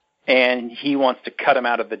 And he wants to cut him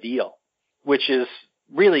out of the deal, which is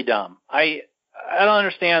really dumb. I don't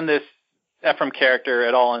understand this Ephraim character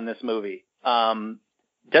at all in this movie.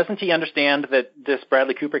 Doesn't he understand that this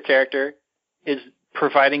Bradley Cooper character is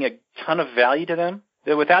providing a ton of value to them?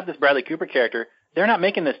 That without this Bradley Cooper character, they're not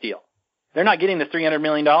making this deal. They're not getting this $300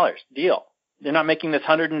 million deal. They're not making this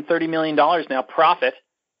 $130 million now profit,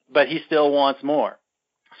 but he still wants more.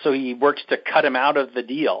 So he works to cut him out of the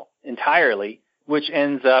deal entirely, which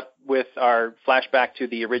ends up with our flashback to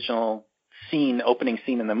the original opening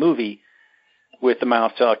scene in the movie, with the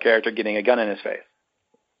Miles Teller character getting a gun in his face.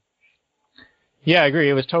 Yeah, I agree.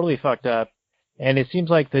 It was totally fucked up. And it seems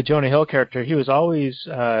like the Jonah Hill character, he was always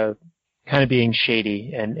kind of being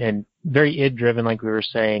shady and very id-driven, like we were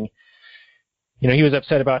saying. He was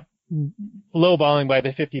upset about lowballing by the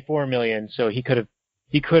 $54 million, so he could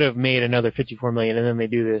have made another $54 million, and then they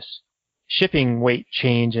do this shipping weight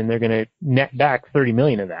change, and they're going to net back $30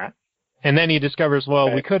 million of that. And then he discovers,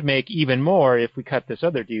 we could make even more if we cut this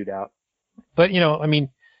other dude out. But,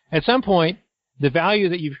 at some point, the value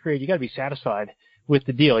that you've created, you got to be satisfied with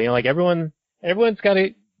the deal. Like everyone's got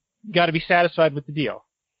to be satisfied with the deal.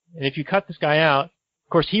 And if you cut this guy out, of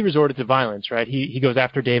course, he resorted to violence, right? He goes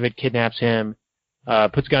after David, kidnaps him,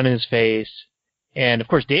 puts a gun in his face. And, of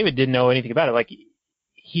course, David didn't know anything about it. Like,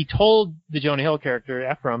 he told the Jonah Hill character,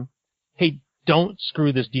 Ephraim, hey, don't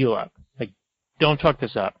screw this deal up. Like, don't fuck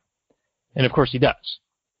this up. And of course he does.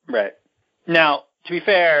 Right. Now, to be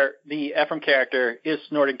fair, the Ephraim character is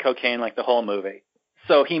snorting cocaine like the whole movie.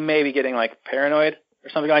 So he may be getting like paranoid or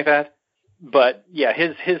something like that. But yeah,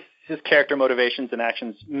 his character motivations and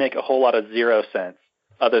actions make a whole lot of zero sense,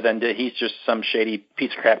 other than that he's just some shady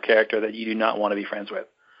piece of crap character that you do not want to be friends with.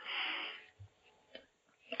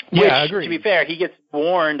 Yeah, Which, I agree. to be fair, he gets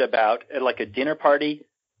warned about at like a dinner party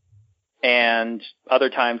and other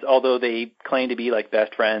times, although they claim to be like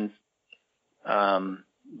best friends.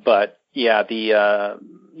 But yeah, the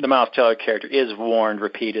Miles Teller character is warned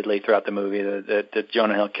repeatedly throughout the movie that the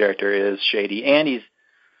Jonah Hill character is shady, and he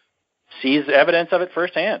sees evidence of it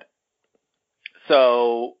firsthand.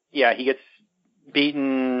 So yeah, he gets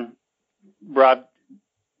beaten, robbed,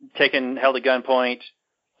 held at gunpoint.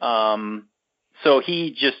 So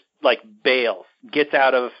he just like bails, gets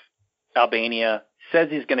out of Albania, says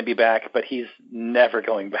he's going to be back, but he's never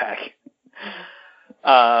going back.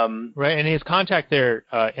 Right, and his contact there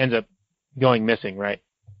ends up going missing, right?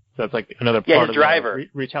 So that's like another part of driver. the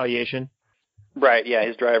retaliation. Right, yeah,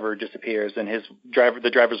 his driver disappears, and the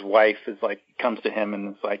driver's wife is like, comes to him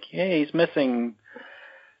and is like, hey, he's missing,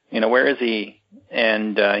 where is he?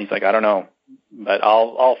 And he's like, I don't know, but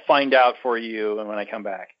I'll find out for you when I come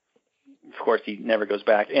back. Of course, he never goes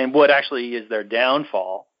back. And what actually is their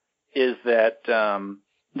downfall is that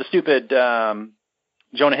the stupid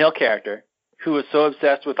Jonah Hill character, who was so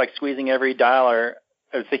obsessed with like squeezing every dollar,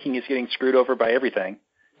 thinking he's getting screwed over by everything,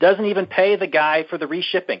 doesn't even pay the guy for the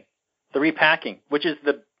reshipping, the repacking, which is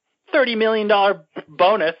the $30 million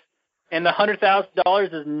bonus, and the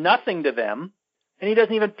 $100,000 is nothing to them, and he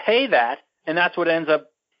doesn't even pay that, and that's what ends up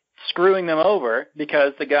screwing them over,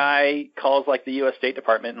 because the guy calls like the U.S. State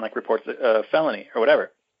Department and like reports a felony or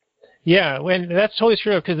whatever. Yeah, when that's totally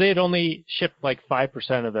true, because they had only shipped like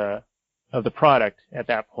 5% of the product at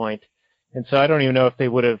that point, and so I don't even know if they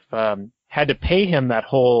would have had to pay him that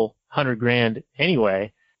whole $100,000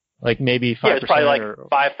 anyway. Like maybe 5%. Yeah, it's probably like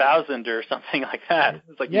 5,000 or something like that.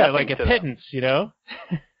 It's like like a pittance, Yeah,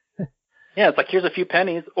 it's like, here's a few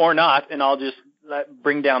pennies or not, and I'll just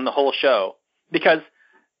bring down the whole show. Because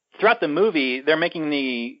throughout the movie, they're making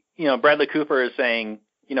Bradley Cooper is saying,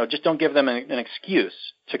 just don't give them an excuse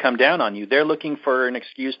to come down on you. They're looking for an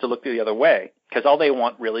excuse to look the other way, because all they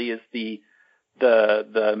want really is the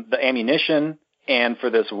ammunition. And for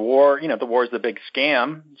this war, the war is the big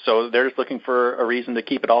scam, so they're just looking for a reason to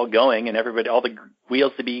keep it all going and everybody, all the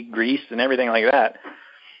wheels to be greased and everything like that.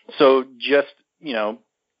 So just,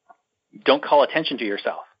 don't call attention to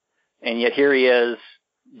yourself. And yet here he is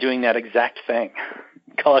doing that exact thing,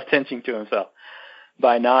 call attention to himself,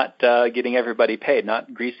 by not getting everybody paid,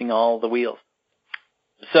 not greasing all the wheels.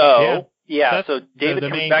 So, so David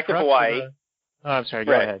comes back to Hawaii. I'm sorry,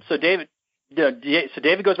 go ahead. So David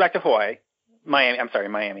goes back to Hawaii.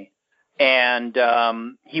 Miami. And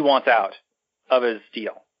he wants out of his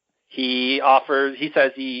deal. He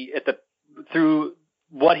says through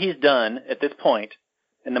what he's done at this point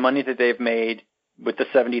and the money that they've made with the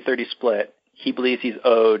 70-30 split, he believes he's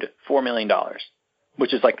owed $4 million,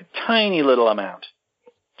 which is like a tiny little amount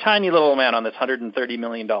on this $130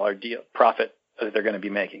 million deal profit that they're going to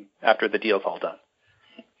be making after the deal's all done.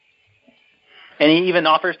 And he even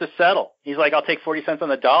offers to settle. He's like, I'll take 40 cents on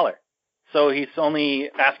the dollar. So he's only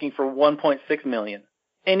asking for $1.6 million.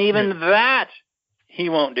 And even that he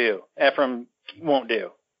won't do. Ephraim won't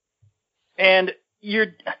do. And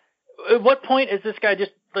at what point is this guy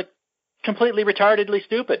just like completely retardedly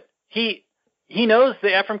stupid? He knows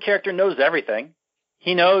the Ephraim character knows everything.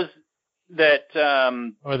 He knows that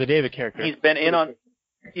or the David character. He's been in on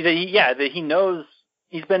that he knows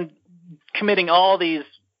he's been committing all these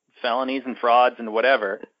felonies and frauds and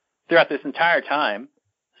whatever throughout this entire time.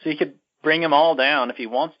 So he could bring them all down if he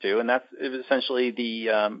wants to, and that's essentially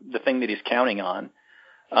the thing that he's counting on.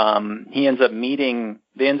 They end up meeting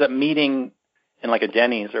in like a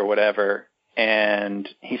Denny's or whatever, and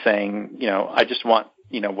he's saying, I just want,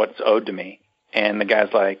 what's owed to me. And the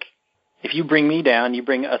guy's like, if you bring me down, you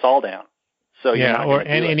bring us all down. So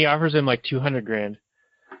and he offers him like $200,000.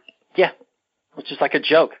 Yeah, which is like a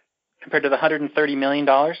joke compared to the $130 million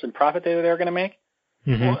in profit they were going to make.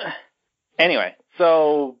 Mm-hmm. Well, anyway,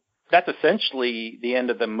 so that's essentially the end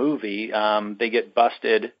of the movie. They get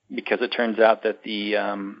busted because it turns out that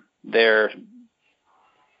their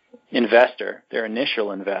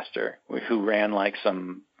initial investor, who ran like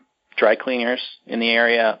some dry cleaners in the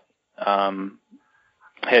area,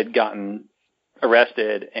 had gotten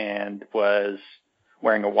arrested and was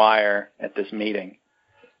wearing a wire at this meeting.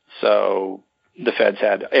 So the feds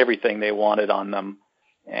had everything they wanted on them,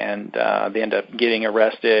 and they end up getting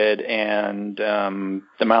arrested, and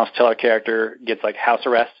the Miles Teller character gets like house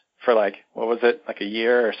arrest for like, what was it, like a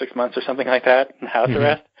year or 6 months or something like that, house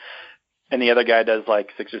arrest. And the other guy does like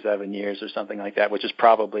 6 or 7 years or something like that, which is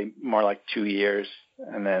probably more like 2 years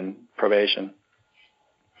and then probation.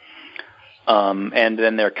 And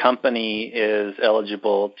then their company is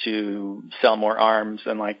eligible to sell more arms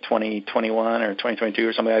in like 2021 or 2022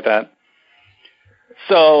 or something like that.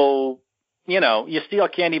 So, you know, you steal a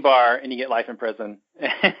candy bar and you get life in prison,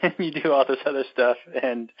 and you do all this other stuff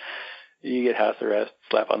and you get house arrest,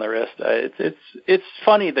 slap on the wrist. It's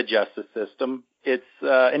funny, the justice system. It's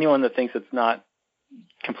anyone that thinks it's not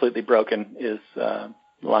completely broken is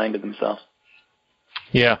lying to themselves.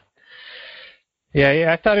 Yeah.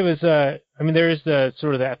 I thought it was. I mean, there is the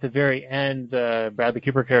sort of at the very end, the Bradley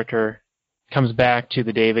Cooper character comes back to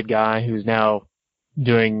the David guy who's now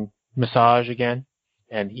doing massage again,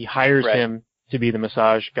 and he hires him to be the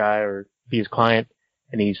massage guy or be his client,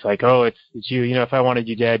 and he's like, "Oh, it's you. You know, if I wanted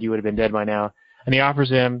you dead, you would have been dead by now." And he offers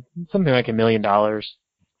him something like $1 million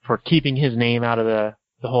for keeping his name out of the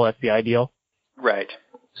whole FBI deal. Right.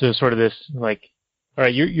 So sort of this like, all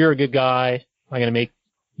right, you're a good guy. I'm gonna make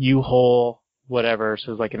you whole. Whatever,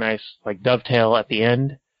 so it's like a nice like dovetail at the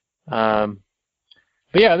end. But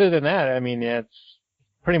yeah, other than that, I mean, it's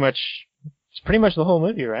pretty much the whole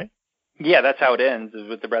movie, right? Yeah, that's how it ends, is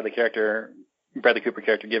with the Bradley Cooper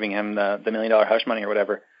character giving him the $1 million hush money or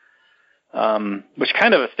whatever, which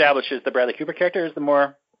kind of establishes the Bradley Cooper character as the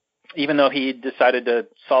more, even though he decided to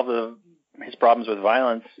solve his problems with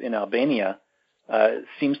violence in Albania,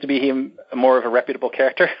 seems to be him more of a reputable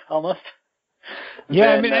character almost.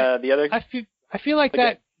 Yeah, I mean, the other. I feel like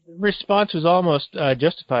that response was almost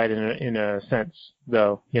justified in a sense,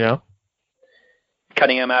 though. You know,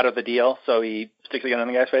 cutting him out of the deal so he sticks a gun in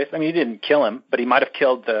the guy's face. I mean, he didn't kill him, but he might have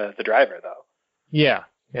killed the driver, though. Yeah,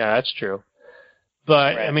 that's true.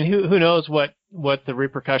 But I mean, who knows what the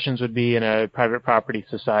repercussions would be in a private property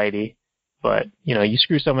society? But you know, you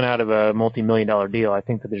screw someone out of a multi-million-dollar deal, I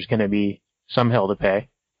think that there's going to be some hell to pay.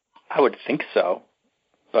 I would think so.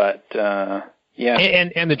 But yeah,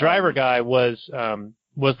 and the driver guy was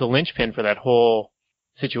the linchpin for that whole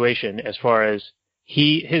situation, as far as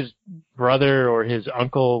his brother or his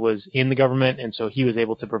uncle was in the government, and so he was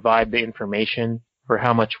able to provide the information for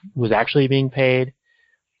how much was actually being paid,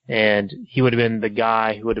 and he would have been the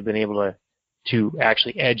guy who would have been able to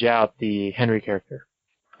actually edge out the Henry character.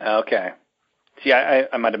 Okay. See,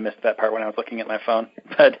 I might have missed that part when I was looking at my phone,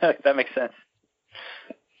 but that makes sense.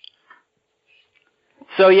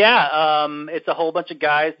 So yeah, it's a whole bunch of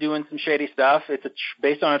guys doing some shady stuff. It's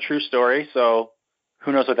based on a true story, so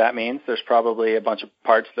who knows what that means? There's probably a bunch of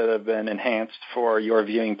parts that have been enhanced for your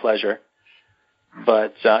viewing pleasure.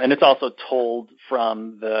 But and it's also told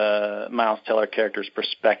from the Miles Teller character's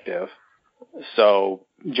perspective. So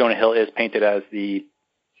Jonah Hill is painted as the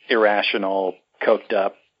irrational, coked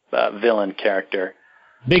up villain character.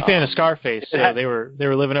 Big fan of Scarface. So they were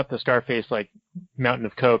living up the Scarface like Mountain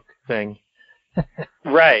of Coke thing.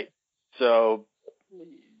 Right. So,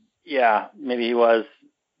 yeah, maybe he was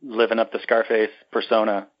living up the Scarface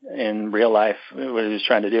persona in real life, what he was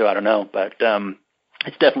trying to do, I don't know. But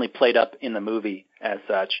it's definitely played up in the movie as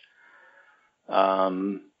such.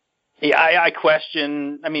 Yeah, I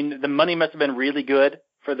question, I mean, the money must have been really good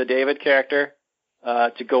for the David character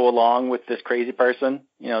to go along with this crazy person.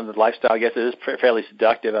 You know, the lifestyle, I guess, is fairly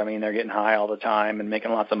seductive. I mean, they're getting high all the time and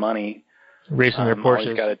making lots of money. Racing their Porsches. All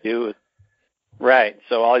he's got to do is right.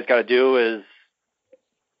 So all he's got to do is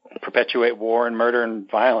perpetuate war and murder and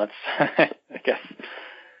violence. I guess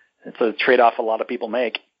it's a trade-off a lot of people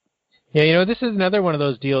make. Yeah, you know, this is another one of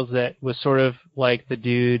those deals that was sort of like the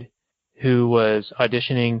dude who was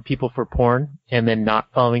auditioning people for porn and then not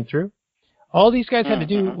following through. All these guys had to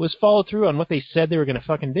do was follow through on what they said they were going to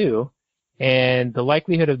fucking do, and the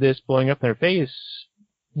likelihood of this blowing up in their face,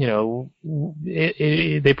 you know,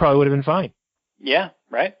 they probably would have been fine. Yeah,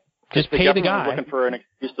 right. Just pay the guy. Was looking for an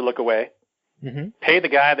excuse to look away. Mm-hmm. Pay the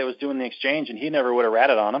guy that was doing the exchange, and he never would have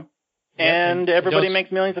ratted on him. Yeah, and everybody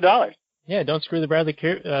makes millions of dollars. Yeah, don't screw the Bradley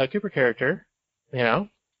Cooper character. You know,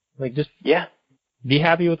 like just be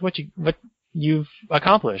happy with what you've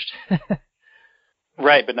accomplished.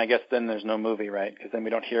 Right, but I guess then there's no movie, right? Because then we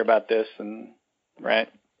don't hear about this, and right.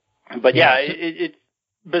 But yeah, it's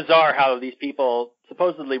bizarre how these people,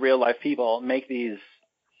 supposedly real life people, make these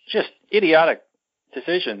just idiotic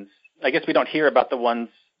decisions. I guess we don't hear about the ones,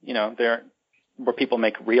 you know, there where people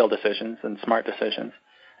make real decisions and smart decisions,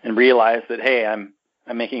 and realize that, hey, I'm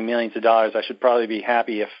making millions of dollars. I should probably be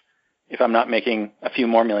happy if I'm not making a few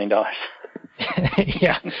more $1 million.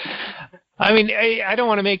 Yeah. I mean, I don't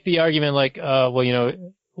want to make the argument like, well, you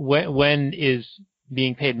know, when is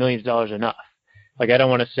being paid millions of dollars enough? Like, I don't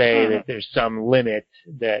want to say that there's some limit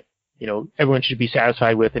that, everyone should be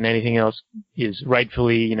satisfied with and anything else is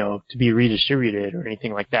rightfully, to be redistributed or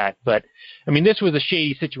anything like that. But, I mean, this was a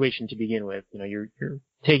shady situation to begin with. You're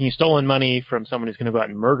taking stolen money from someone who's going to go out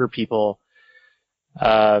and murder people. You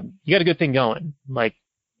got a good thing going. Like,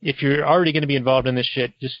 if you're already going to be involved in this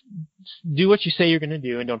shit, just do what you say you're going to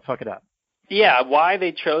do and don't fuck it up. Yeah, why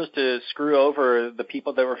they chose to screw over the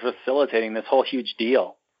people that were facilitating this whole huge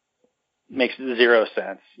deal makes zero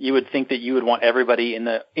sense. You would think that you would want everybody in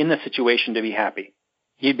the situation to be happy.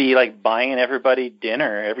 You'd be like buying everybody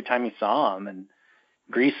dinner every time you saw them and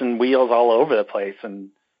greasing wheels all over the place and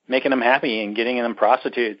making them happy and getting them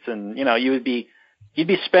prostitutes. And, you'd be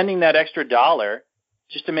spending that extra dollar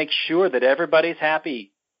just to make sure that everybody's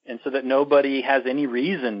happy and so that nobody has any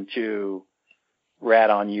reason to rat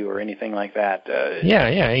on you or anything like that.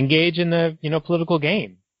 Yeah. Engage in the, political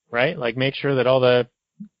game, right? Like, make sure that all the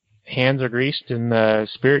hands are greased and the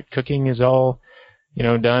spirit cooking is all,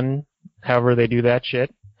 done however they do that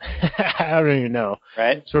shit. I don't even know.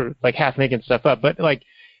 Right. Sort of like half making stuff up. But, like,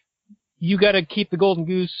 you got to keep the golden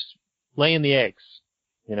goose laying the eggs,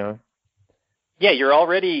 Yeah, you're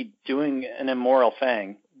already doing an immoral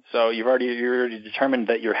thing. So you're already determined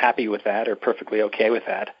that you're happy with that or perfectly okay with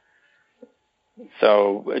that.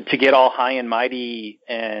 So to get all high and mighty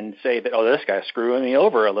and say that, this guy's screwing me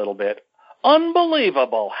over a little bit.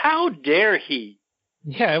 Unbelievable. How dare he?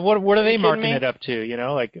 Yeah, what are they marking it up to,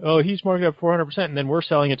 Like, he's marking it up 400%, and then we're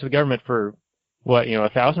selling it to the government for,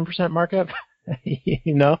 1,000% markup?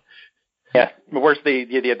 Yeah, but where's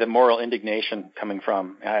the moral indignation coming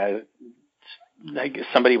from? Like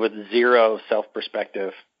somebody with zero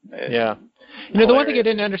self-perspective. Yeah. The one thing I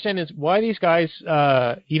didn't understand is why these guys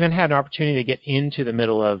even had an opportunity to get into the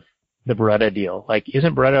middle of the Beretta deal. Like,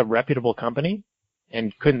 isn't Beretta a reputable company?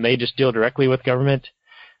 And couldn't they just deal directly with government?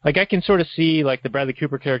 Like, I can sort of see, like, the Bradley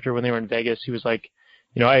Cooper character when they were in Vegas. He was like,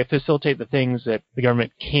 I facilitate the things that the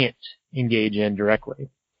government can't engage in directly.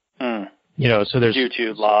 So there's... Due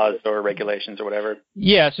to laws or regulations or whatever.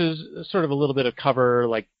 Yeah, so there's sort of a little bit of cover,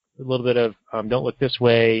 like, a little bit of don't look this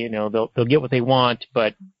way, they'll get what they want,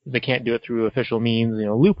 but they can't do it through official means,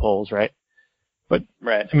 loopholes, right? But,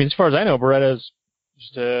 right. I mean, as far as I know, Beretta's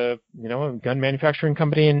just a gun manufacturing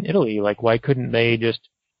company in Italy. Like, why couldn't they just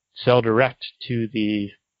sell direct to the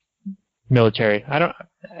military?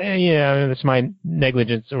 That's my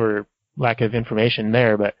negligence or lack of information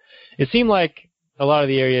there, but it seemed like a lot of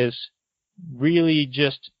the areas really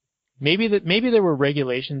just maybe there were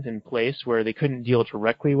regulations in place where they couldn't deal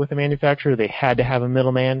directly with the manufacturer. They had to have a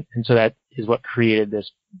middleman, and so that is what created this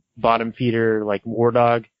bottom feeder, like, war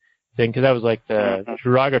dog thing, because that was like the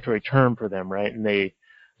derogatory term for them, right? And they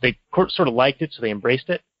sort of liked it, so they embraced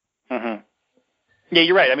it. Mm-hmm. Yeah,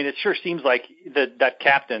 you're right. I mean, it sure seems like that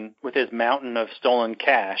captain with his mountain of stolen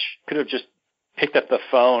cash could have just picked up the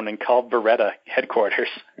phone and called Beretta headquarters.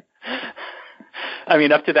 I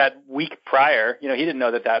mean, up to that week prior, he didn't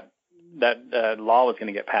know that law was going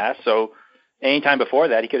to get passed. So anytime before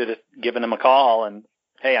that, he could have just given them a call and,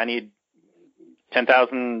 hey, I need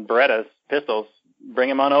 10,000 Berettas, pistols, bring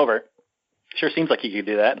them on over. Sure seems like he could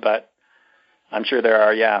do that, but I'm sure there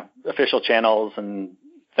are, official channels and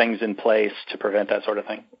things in place to prevent that sort of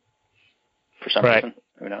thing for some reason.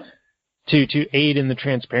 Who knows? To aid in the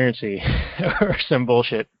transparency or some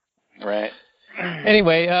bullshit. Right.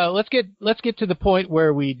 Anyway, let's get to the point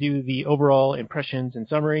where we do the overall impressions and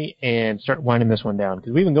summary and start winding this one down,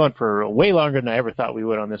 because we've been going for way longer than I ever thought we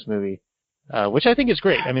would on this movie, which I think is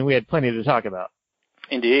great. I mean, we had plenty to talk about.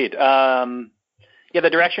 Indeed. The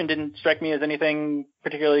direction didn't strike me as anything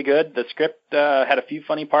particularly good. The script had a few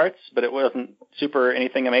funny parts, but it wasn't super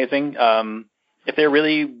anything amazing. If they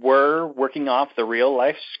really were working off the real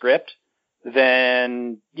life script,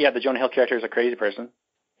 then the Jonah Hill character is a crazy person,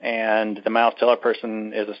 and the Miles Teller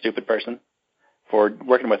person is a stupid person for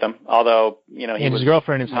working with him. Although his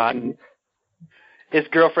girlfriend is hot. His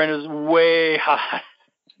girlfriend is way hot.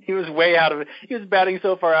 He was way out of it. He was batting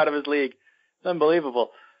so far out of his league. It's unbelievable.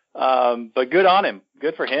 But good on him.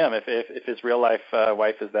 Good for him. If his real life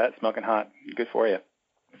wife is that smoking hot, good for you.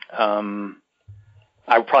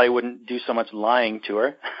 I probably wouldn't do so much lying to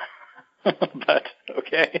her, but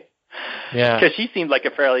okay. Yeah. Because she seemed like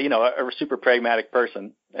a fairly, a super pragmatic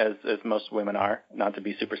person, as most women are. Not to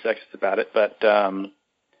be super sexist about it, but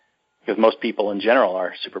because most people in general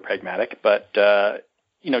are super pragmatic. But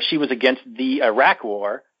she was against the Iraq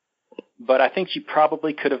War. But I think she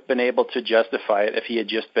probably could have been able to justify it if he had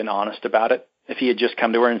just been honest about it. If he had just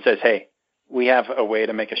come to her and says, hey, we have a way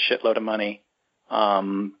to make a shitload of money. I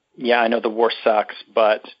know the war sucks,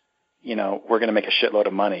 but, we're going to make a shitload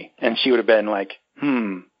of money. And she would have been like,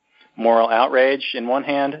 moral outrage in one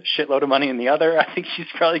hand, shitload of money in the other. I think she's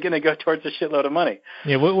probably going to go towards a shitload of money.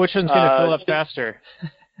 Yeah, which one's going to fill up faster?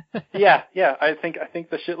 yeah. I think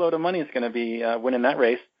the shitload of money is going to be winning that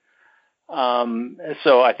race.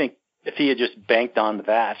 So I think if he had just banked on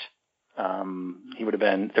that, there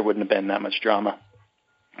wouldn't have been that much drama.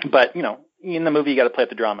 But, in the movie you got to play up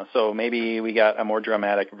the drama. So maybe we got a more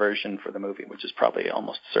dramatic version for the movie, which is probably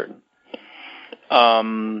almost certain.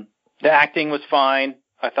 The acting was fine.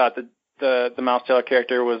 I thought that the Miles Teller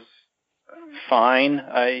character was fine.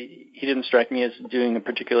 He didn't strike me as doing a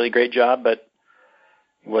particularly great job, but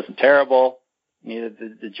he wasn't terrible. Neither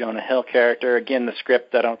the Jonah Hill character. Again, the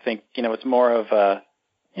script, I don't think, it's more of a,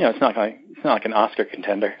 it's not like an Oscar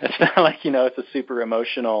contender. It's not like, it's a super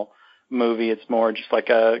emotional movie. It's more just like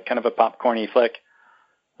a kind of a popcorny flick.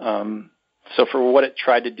 So for what it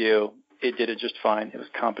tried to do, it did it just fine. It was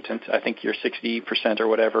competent. I think your 60% or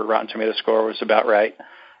whatever Rotten Tomato score was about right.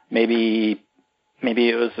 Maybe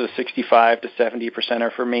it was a 65 to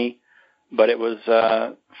 70% for me, but it was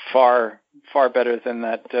far better than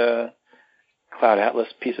that Cloud Atlas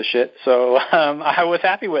piece of shit. So I was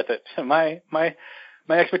happy with it. My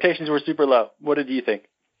expectations were super low. What did you think?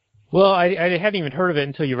 Well, I hadn't even heard of it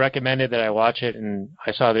until you recommended that I watch it, and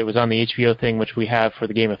I saw that it was on the HBO thing, which we have for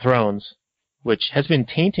the Game of Thrones, which has been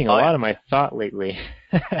tainting a lot of my thought lately.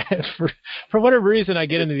 For whatever reason, I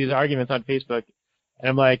get into these arguments on Facebook, and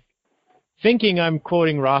I'm like, thinking I'm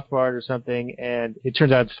quoting Rothbard or something, and it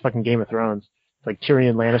turns out it's fucking Game of Thrones. It's like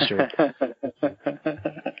Tyrion Lannister.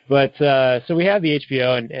 But, so we have the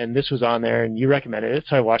HBO, and this was on there, and you recommended it,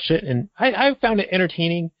 so I watched it, and I found it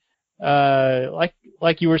entertaining.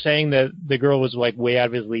 Like you were saying, the girl was like way out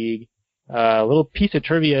of his league. A little piece of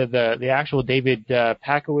trivia, the actual David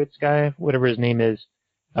Pakowitz guy, whatever his name is,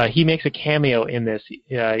 he makes a cameo in this.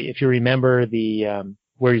 If you remember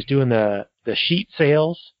where he's doing the sheet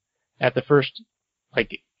sales at the first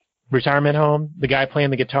retirement home, the guy playing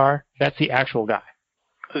the guitar, that's the actual guy.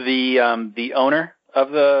 The owner of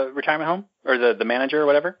the retirement home, or the manager or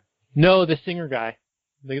whatever? No, the singer guy,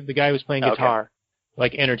 the guy who was playing guitar,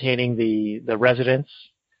 entertaining the residents.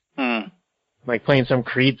 Like playing some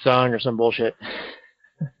Creed song or some bullshit.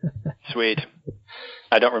 Sweet.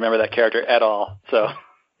 I don't remember that character at all. So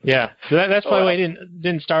yeah, so that's probably why he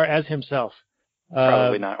didn't star as himself.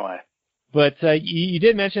 Probably not why. But you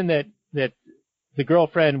did mention that the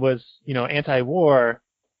girlfriend was anti-war,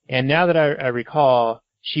 and now that I recall,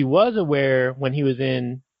 she was aware when he was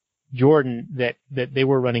in Jordan that they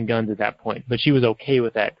were running guns at that point, but she was okay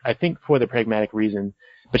with that. I think for the pragmatic reason.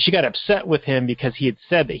 But she got upset with him because he had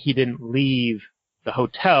said that he didn't leave the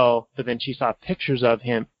hotel, but then she saw pictures of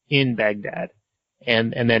him in Baghdad.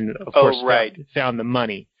 And then, of course, found the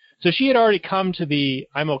money. So she had already come to the,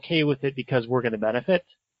 I'm okay with it because we're going to benefit,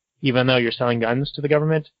 even though you're selling guns to the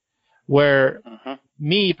government. Where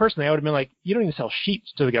me, personally, I would have been like, you don't even sell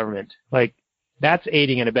sheets to the government. Like, that's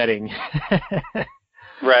aiding and abetting.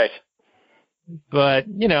 Right. But,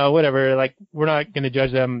 whatever. Like, we're not going to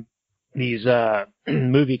judge them, these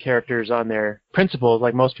movie characters, on their principles.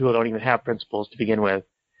 Like, most people don't even have principles to begin with,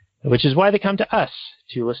 which is why they come to us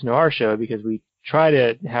to listen to our show, because we try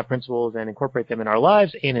to have principles and incorporate them in our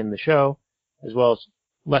lives and in the show, as well as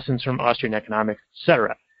lessons from Austrian economics,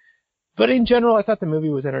 etc. But in general, I thought the movie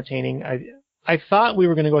was entertaining. I thought we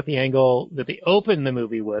were going to go with the angle that they opened the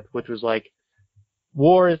movie with, which was like,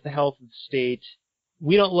 war is the health of the state.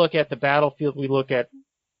 We don't look at the battlefield. We look at,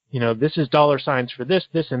 this is dollar signs for this,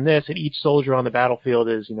 this, and this, and each soldier on the battlefield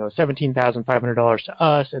is, $17,500 to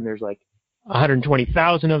us, and there's like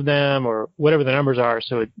 120,000 of them, or whatever the numbers are.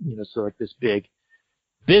 So so like this big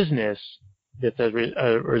business that's a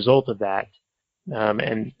result of that.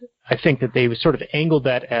 And I think that they sort of angled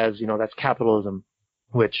that as, that's capitalism,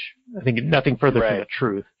 which I think nothing further from the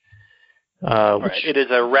truth. Which, it is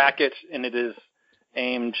a racket, and it is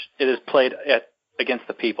played against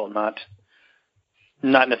the people, not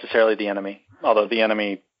necessarily the enemy. Although the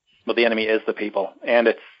enemy is the people, and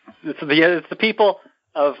it's the people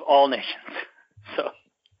of all nations. So.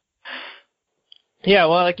 Yeah,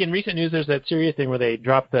 well, like in recent news, there's that Syria thing where they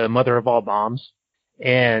dropped the mother of all bombs,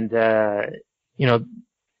 and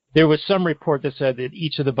there was some report that said that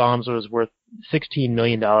each of the bombs was worth $16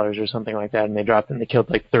 million or something like that, and they dropped it and they killed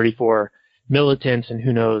like 34 militants and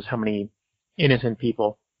who knows how many innocent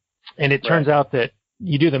people. And it turns out that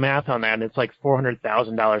you do the math on that, and it's like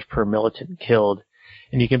 $400,000 per militant killed,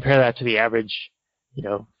 and you compare that to the average,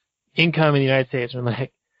 income in the United States, and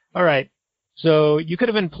like, all right, so you could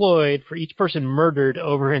have employed for each person murdered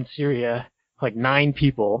over in Syria like 9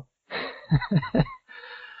 people.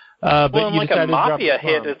 But well, you like a decided to drop mafia the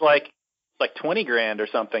hit bomb. is like $20,000 or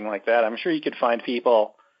something like that. I'm sure you could find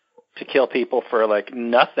people to kill people for like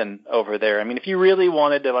nothing over there. I mean, if you really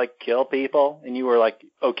wanted to like kill people and you were like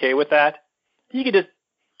okay with that, you could just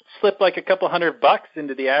slip like a couple $100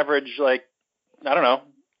 into the average, like, I don't know,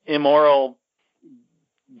 immoral,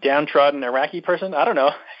 downtrodden Iraqi person. I don't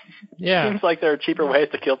know. Yeah. Seems like there are cheaper ways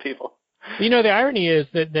to kill people. You know, the irony is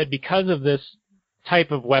that because of this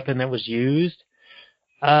type of weapon that was used,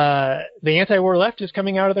 the anti-war left is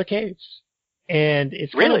coming out of their caves. And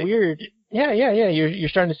it's kind of weird. Yeah. You're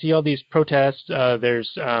starting to see all these protests.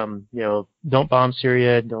 There's, don't bomb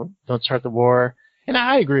Syria, don't start the war. And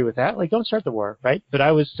I agree with that. Like, don't start the war, right? But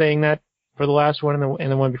I was saying that for the last one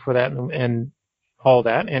and the one before that and all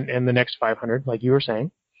that and the next 500, like you were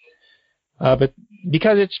saying. But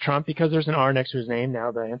because it's Trump, because there's an R next to his name,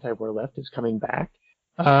 now the anti-war left is coming back.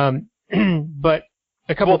 But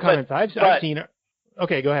a couple of comments I've seen.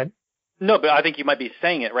 Okay, go ahead. No, but I think you might be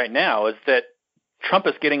saying it right now, is that Trump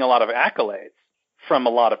is getting a lot of accolades from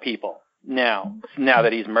a lot of people now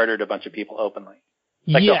that he's murdered a bunch of people openly.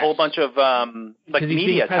 Like a whole bunch of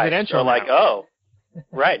media types are like, oh,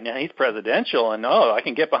 right, now he's presidential, and I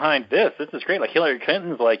can get behind this. This is great. Like Hillary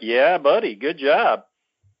Clinton's like, yeah, buddy, good job.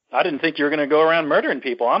 I didn't think you were going to go around murdering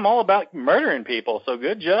people. I'm all about murdering people, so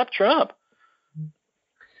good job, Trump.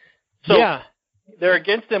 So they're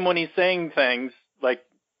against him when he's saying things like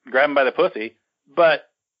grab him by the pussy, but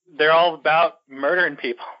they're all about murdering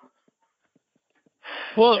people.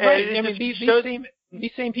 Well, right. I mean,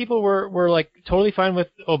 these same people were like totally fine with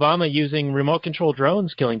Obama using remote control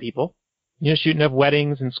drones killing people, shooting up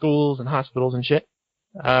weddings and schools and hospitals and shit.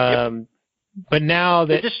 But now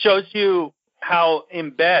that it just shows you how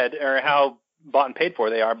in bed or how bought and paid for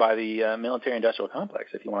they are by the military-industrial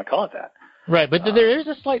complex, if you want to call it that. Right, but there is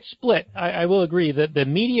a slight split. I will agree that the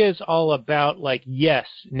media is all about, like, yes,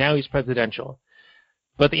 now he's presidential.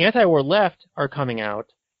 But the anti-war left are coming out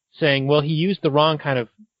saying, well, he used the wrong kind of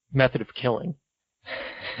method of killing.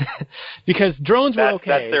 Because drones were okay.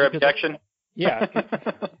 That's their objection? Yeah.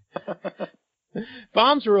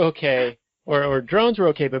 Bombs were okay, or drones were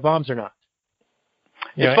okay, but bombs are not.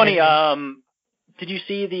 It's funny, did you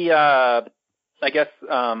see the,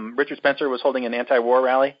 Richard Spencer was holding an anti-war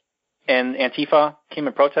rally, and Antifa came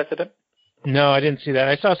and protested it? No, I didn't see that.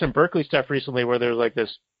 I saw some Berkeley stuff recently where there was like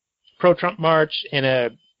this pro-Trump march and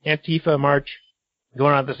a Antifa march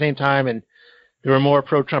going on at the same time, and there were more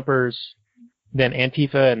pro-Trumpers than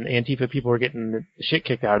Antifa, and Antifa people were getting the shit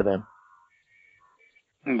kicked out of them.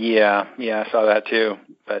 Yeah, I saw that too.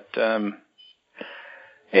 But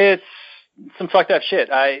it's some fucked up shit.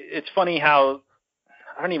 It's funny how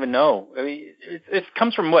I don't even know. I mean, it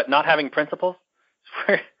comes from what? Not having principles.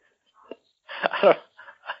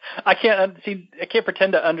 I can't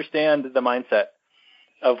pretend to understand the mindset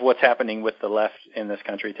of what's happening with the left in this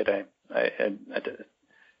country today.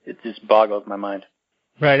 It just boggles my mind.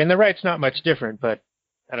 Right, and the right's not much different, but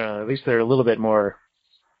I don't know. At least they're a little bit more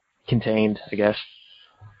contained, I guess.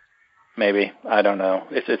 Maybe, I don't know.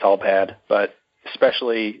 It's all bad, but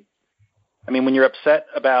especially, I mean, when you're upset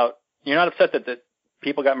about, you're not upset that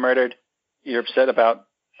people got murdered. You're upset about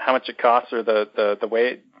how much it costs or the way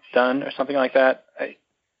it's done or something like that.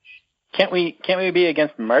 Can't we be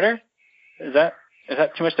against murder? Is that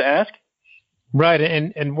too much to ask? Right,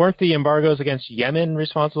 and weren't the embargoes against Yemen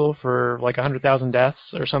responsible for like 100,000 deaths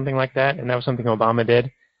or something like that? And that was something Obama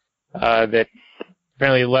did that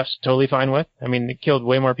apparently the left's totally fine with. I mean, it killed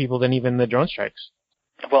way more people than even the drone strikes.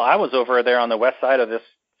 Well, I was over there on the west side of this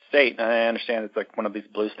state, and I understand it's like one of these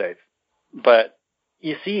blue states. But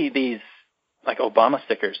you see these like Obama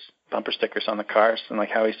stickers, bumper stickers on the cars, and like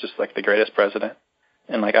how he's just like the greatest president,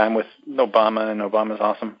 and like I'm with Obama, and Obama's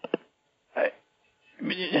awesome.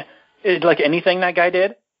 Like anything that guy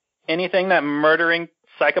did, anything that murdering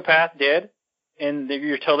psychopath did, and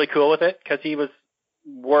you're totally cool with it because he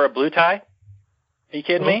wore a blue tie? Are you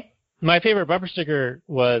kidding me? My favorite bumper sticker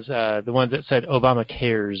was the one that said Obama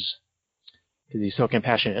cares because he's so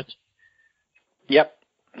compassionate. Yep.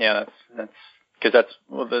 Yeah, that's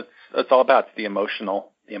all about the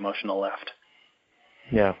emotional left.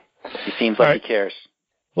 Yeah. He seems like he cares.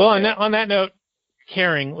 Well, on that note,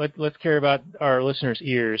 caring, let's care about our listeners'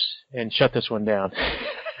 ears and shut this one down.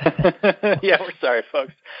 Yeah, we're sorry,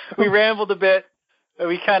 folks. We rambled a bit.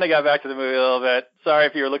 We kind of got back to the movie a little bit. Sorry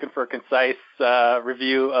if you were looking for a concise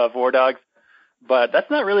review of War Dogs, but that's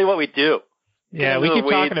not really what we do. Yeah, we keep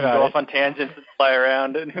talking about it. Go off on tangents and fly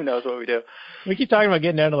around, and who knows what we do. We keep talking about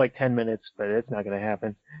getting down to like 10 minutes, but it's not going to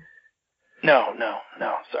happen. No,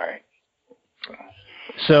 sorry.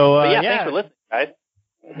 So, thanks for listening, guys.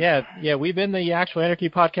 Yeah, we've been the Actual Anarchy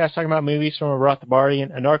podcast talking about movies from a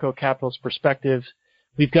Rothbardian, anarcho-capitalist perspective.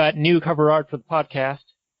 We've got new cover art for the podcast.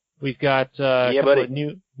 We've got a couple of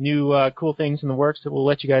new cool things in the works that we'll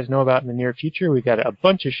let you guys know about in the near future. We've got a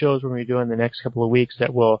bunch of shows we're going to be doing the next couple of weeks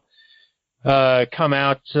that will come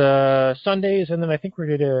out Sundays, and then I think we're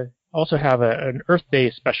going to also have an Earth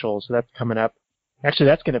Day special, so that's coming up. Actually,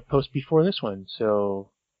 that's going to post before this one,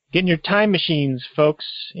 so get in your time machines, folks,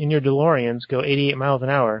 in your DeLoreans, go 88 miles an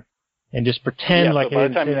hour, and just pretend like I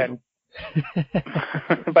didn't say that.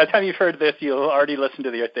 By the time you've heard this, you'll already listen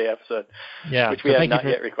to the Earth Day episode, which we have not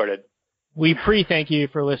yet recorded. We pre-thank you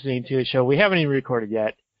for listening to the show. We haven't even recorded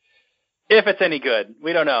yet. If it's any good.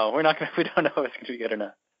 We don't know. We don't know if it's going to be good or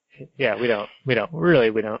not. Yeah, we don't.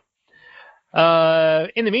 Really, we don't.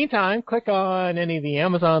 In the meantime, click on any of the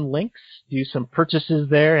Amazon links. Do some purchases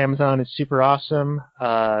there. Amazon is super awesome.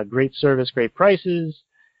 Great service, great prices.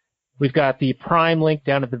 We've got the Prime link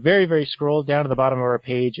down at the very, very scroll down at the bottom of our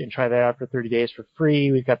page, and try that out for 30 days for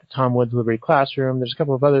free. We've got the Tom Woods Liberty Classroom. There's a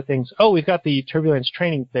couple of other things. Oh, we've got the Turbulence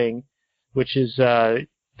Training thing, which is the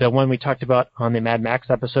one we talked about on the Mad Max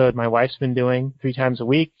episode. My wife's been doing 3 times a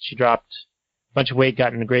week. She dropped a bunch of weight,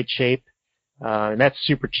 got in great shape. And that's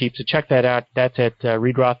super cheap, so check that out. That's at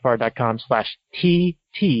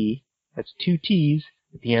readrothbard.com/TT. That's 2 T's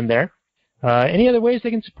at the end there. Any other ways they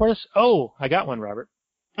can support us? Oh, I got one, Robert.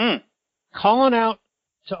 Calling out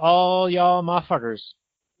to all y'all motherfuckers.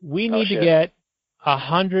 We need to get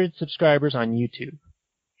 100 subscribers on YouTube.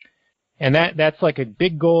 And that's like a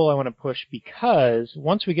big goal I want to push, because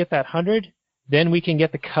once we get that 100, then we can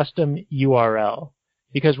get the custom URL.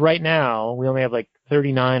 Because right now, we only have like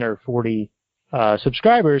 39 or 40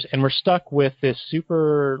 subscribers, and we're stuck with this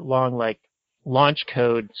super long, like, launch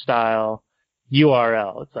code style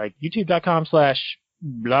URL. It's like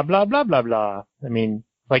youtube.com/blah, blah, blah, blah, blah. I mean,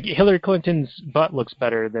 like, Hillary Clinton's butt looks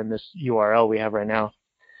better than this URL we have right now.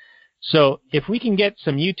 So if we can get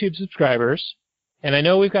some YouTube subscribers, and I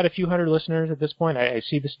know we've got a few hundred listeners at this point. I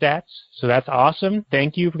see the stats, so that's awesome.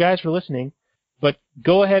 Thank you guys for listening. But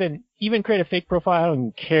go ahead and even create a fake profile. I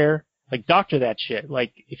don't care. Like, doctor that shit.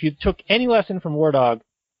 Like, if you took any lesson from War Dog,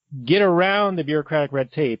 get around the bureaucratic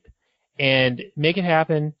red tape and make it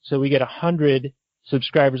happen so we get 100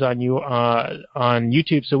 subscribers on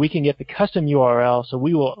YouTube, so we can get the custom URL. So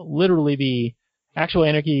we will literally be Actual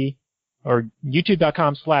Anarchy, or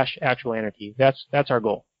youtube.com/Actual Anarchy. That's our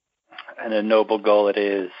goal. And a noble goal it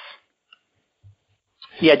is.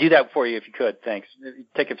 Yeah, do that for you if you could. Thanks.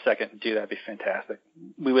 Take a second and do that. It'd be fantastic.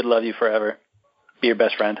 We would love you forever. Be your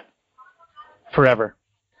best friend. Forever.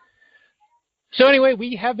 So anyway,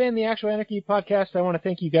 we have been the Actual Anarchy podcast. I want to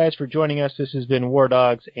thank you guys for joining us. This has been War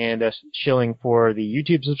Dogs and us shilling for the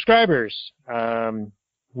YouTube subscribers.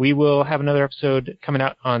 We will have another episode coming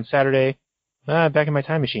out on Saturday. Back in my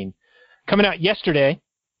time machine. Coming out yesterday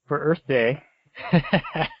for Earth Day.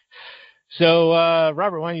 So,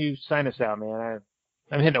 Robert, why don't you sign us out, man?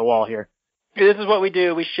 I'm hitting a wall here. This is what we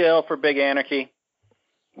do. We shill for big anarchy.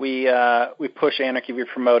 We push anarchy. We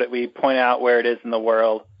promote it. We point out where it is in the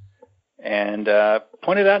world, and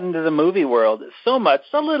point it out into the movie world. So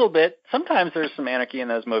little bit. Sometimes there's some anarchy in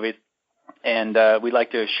those movies, and we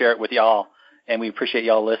like to share it with y'all, and we appreciate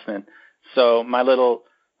y'all listening. So my little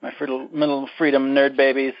freedom nerd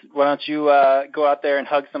babies, why don't you go out there and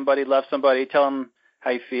hug somebody, love somebody, tell them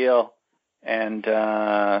how you feel, and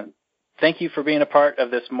thank you for being a part of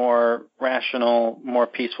this more rational, more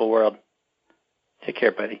peaceful world. Take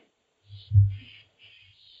care, buddy.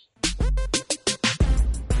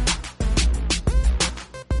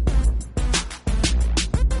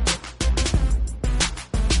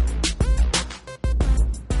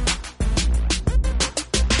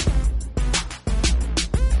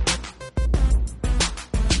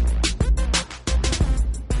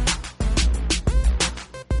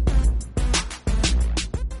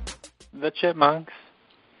 The Chipmunks.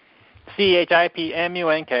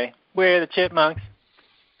 CHIPMUNK. We're the Chipmunks.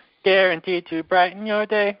 Guaranteed to brighten your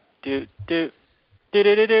day. Do do do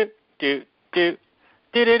do do do do do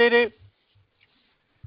do do do.